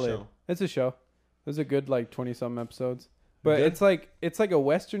Solid. show? It's a show. There's a good like 20 some episodes. But Good? it's like a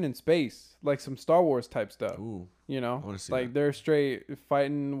western in space, like some Star Wars type stuff. Ooh, You know, I wanna see like that. they're straight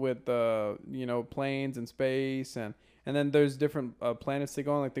fighting with planes in space, and then there's different planets they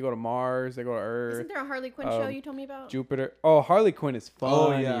go on. Like they go to Mars, they go to Earth, Isn't there a Harley Quinn show um, you told me about? Jupiter. Oh, Harley Quinn is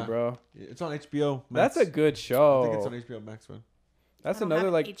funny, yeah. bro. it's on HBO. Max. That's a good I show. think it's on HBO Max, man. That's I don't another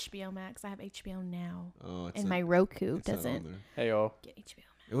have like HBO Max. I have HBO Now, Oh, it's and not- my Roku it's not on doesn't there. hey yo, get HBO.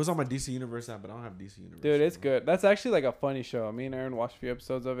 It was on my DC Universe app, but I don't have DC Universe. dude, it's anymore. good. That's actually like a funny show. Me and Aaron watched a few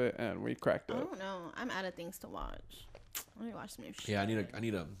episodes of it, and we cracked I up. don't know. I'm out of things to watch. Let me watch some new shit. Yeah, I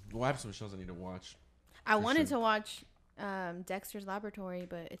need a. Well, I have some shows I need to watch. I for wanted sure. to watch Dexter's Laboratory,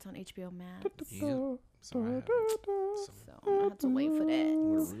 but it's on HBO Max, Yeah. So I have so I'm gonna have to wait for that.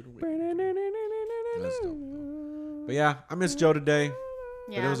 What a rude awakening. That's dope. But yeah, I miss Joe today.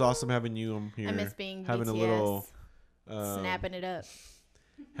 But Yeah, it was awesome having you on here. I miss being having BTS, a little snapping it up,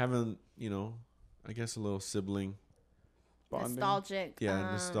 having I guess a little sibling Bonding. nostalgic. Yeah,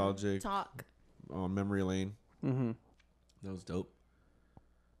 nostalgic. talk. on memory lane. Mm-hmm. That was dope.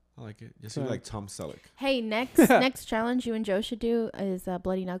 I like it. Just Yeah. like Tom Selleck. Hey, next challenge you and Joe should do is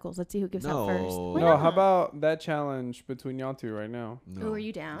Bloody Knuckles. Let's see who gives out first. No. Why No, not? how about that challenge between y'all two right now? No. Who are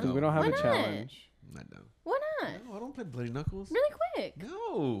you down? 'Cause No. we don't have Why a not? challenge. Not down. Why not? No, I don't play Bloody Knuckles. Really quick.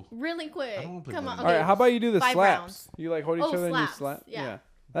 No. Really quick. I don't wanna play Come on. Bloody All right, okay. how about you do the 5 slaps? rounds. You like hold each Oh, other and you slaps. slap. Yeah.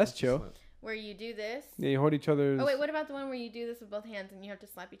 That's chill. Where you do this. Yeah, you hold each other's. Oh wait, what about the one where you do this with both hands and you have to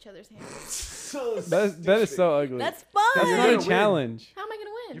slap each other's hands? So that is so ugly. That's fun. That's You're not gonna a win. challenge. How am I gonna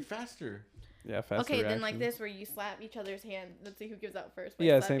win? You're faster. Yeah, fast Okay, then like reaction. this where you slap each other's hand. Let's see who gives out first. by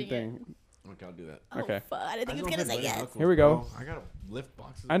Yeah, slapping same it. thing. Okay, I'll do that. Oh, Okay. fuck. I didn't think I he was don't gonna play say Bloody yes. Knuckles, Here we go. bro. I gotta lift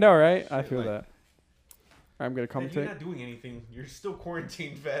boxes. I know, right? I Shit, feel like- that. I'm gonna Man, you're commentate. not doing anything. You're still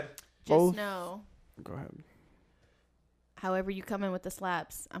quarantined, Fed. Just Both. know, Go ahead. however you come in with the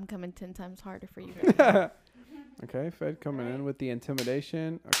slaps, I'm coming 10 times harder for you. Right Okay, Fed coming in with the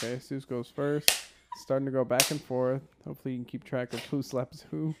intimidation. Okay, Seuss goes first. Starting to go back and forth. Hopefully you can keep track of who slaps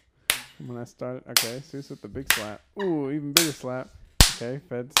who. When I started, okay, Seuss with the big slap. Ooh, even bigger slap. Okay,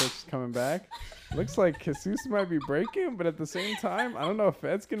 Fed starts coming back. Looks like Jesus might be breaking, but at the same time, I don't know if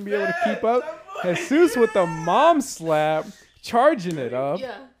Fed's gonna be able to keep up. Jesus with the mom slap. charging it up.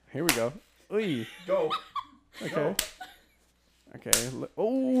 Yeah. Here we go. Oy. Go. Okay. Okay.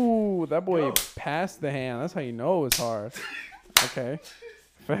 Oh, that boy passed the hand. That's how you know it was hard. Okay.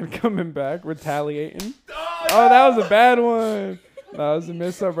 Fed coming back, retaliating. Oh, that was a bad one. That was a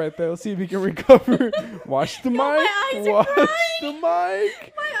mess up right there. Let's see if he can recover. Watch the mic. my eyes are Watch crying. the mic.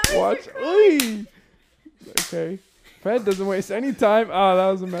 My eyes Watch. are crying. Oy. Okay. Fed doesn't waste any time. Oh, that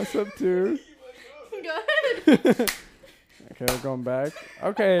was a mess up too. Go ahead. Okay, we're going back.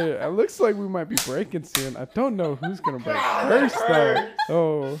 Okay, it looks like we might be breaking soon. I don't know who's gonna break first though.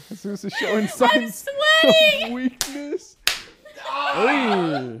 Oh, Jesus is showing signs sweating. of weakness.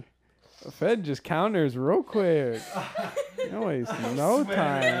 Hey, Fed just counters real quick. No waste no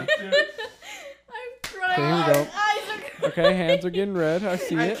time. I'm crying. Okay, here we go. My eyes are crying. Okay, hands are getting red. I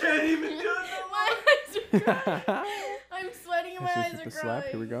see it. Can't even do it. My eyes are crying. I'm sweating and my Let's eyes just are with the crying.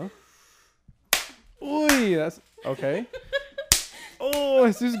 slap. Here we go. Ooh, that's okay. Oh,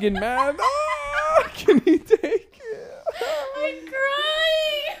 Jesus is getting mad. Oh, can he take it? I'm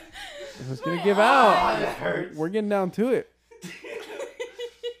crying. Who's gonna give out? We're getting down to it.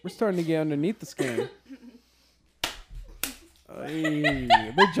 We're starting to get underneath the skin. Ay,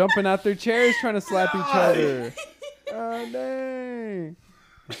 they're jumping out their chairs trying to slap each other. Oh, dang.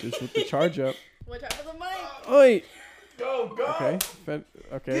 Just with the charge up. Watch out for the mic. Oi. Go, go. Okay. Fed,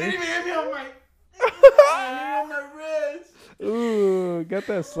 okay. Even hit me on my, on my wrist. Ooh, got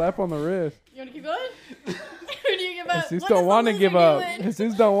that slap on the wrist. You want to keep going? Or do you give up? Jesus What don't does the want to loser give up. doing?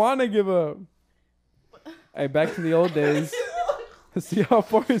 Jesus don't want to give up. Hey, back to the old days. Let's see how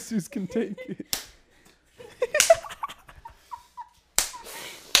far Jesus can take it.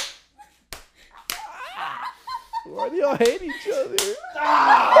 Why do y'all hate each other?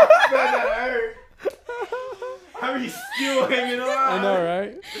 That hurt. How are you still hanging on? I know,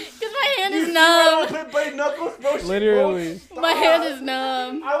 right? Because my hand is I numb. play knuckles, bro. She Literally. won't My stop. hand is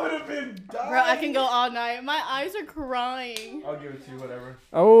numb. I would have been dying. Bro, I can go all night. My eyes are crying. I'll give it to you, whatever.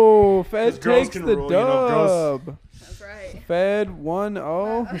 Oh, Fed 'Cause girls takes can the roll, you know, girls- dub. That's right. Fed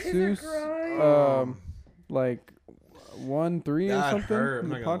 1-0. My eyes are Jesus, crying. like 1-3 or That something hurt, in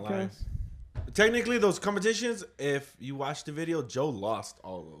the I'm not gonna lie. podcast. Technically, those competitions, if you watch the video, Joe lost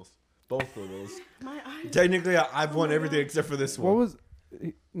all of those. Both of those. My eyes. Technically, I've won everything except for this one. What was?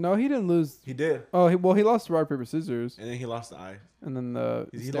 No, he didn't lose. He did. Oh, he lost to rock paper scissors, And then he lost the eye. and then the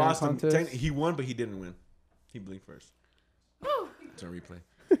He staring lost him. contest. He won, but he didn't win. He blinked first. Whew. It's a replay.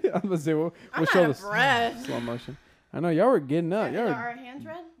 I was gonna say we'll I'm show out the of breath. slow motion. I know y'all were getting up. Y'all Are were our hands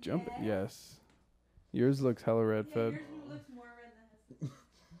red? jumping. Yes. Yours looks hella red, Fed.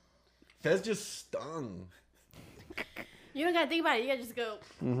 Fez just stung. You don't gotta think about it. You gotta just go.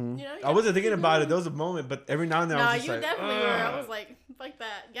 Mm-hmm. You know. I wasn't thinking about it. There was a moment, but every now and then No, I was just you like, definitely were. I was like, fuck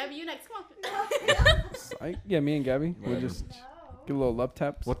that. Gabby, you next. Come on. Yeah, me and Gabby. We'll Whatever. just give a little love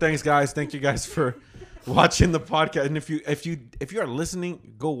taps. Well, thanks, guys. Thank you guys for watching the podcast. And if you are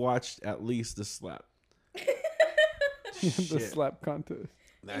listening, go watch at least the slap. the Shit. slap contest.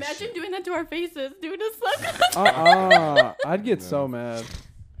 That Imagine shit. doing that to our faces. Doing a slap. I'd get so mad.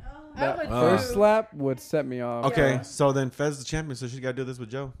 I That would first too. slap would set me off. Okay, Yeah. so then Fez the champion, so she got to do this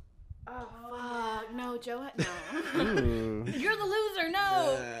with Joe. Oh fuck! No, Joe. No. Ooh. You're the loser.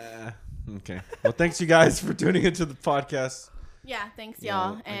 No. Okay. Well, thanks you guys for tuning into the podcast. Yeah. Thanks, Yeah,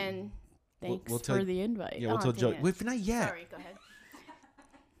 y'all, well, and thanks we'll tell for you- the invite. Yeah, we'll Aw, tell Joe. dang it. Wait, not yet. Sorry. Go ahead. Okay.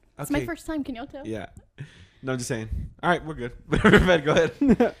 It's my first time. Can y'all tell? Yeah. No, I'm just saying. All right, we're good. Fed, go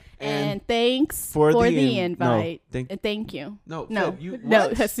ahead. And thanks for for the the in- invite. no, thank- And thank you. No, No, Fed, you no,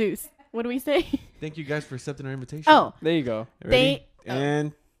 what? Jesus. What do we say? Thank you guys for accepting our invitation. Oh, There you go. Ready? oh.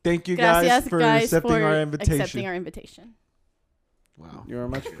 And thank you guys gracias, for guys, accepting for our invitation. accepting our invitation. Wow. You are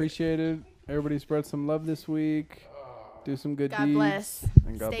much appreciated. Everybody spread some love this week. Do some good God deeds. bless.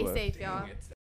 And God Stay bless. safe, y'all.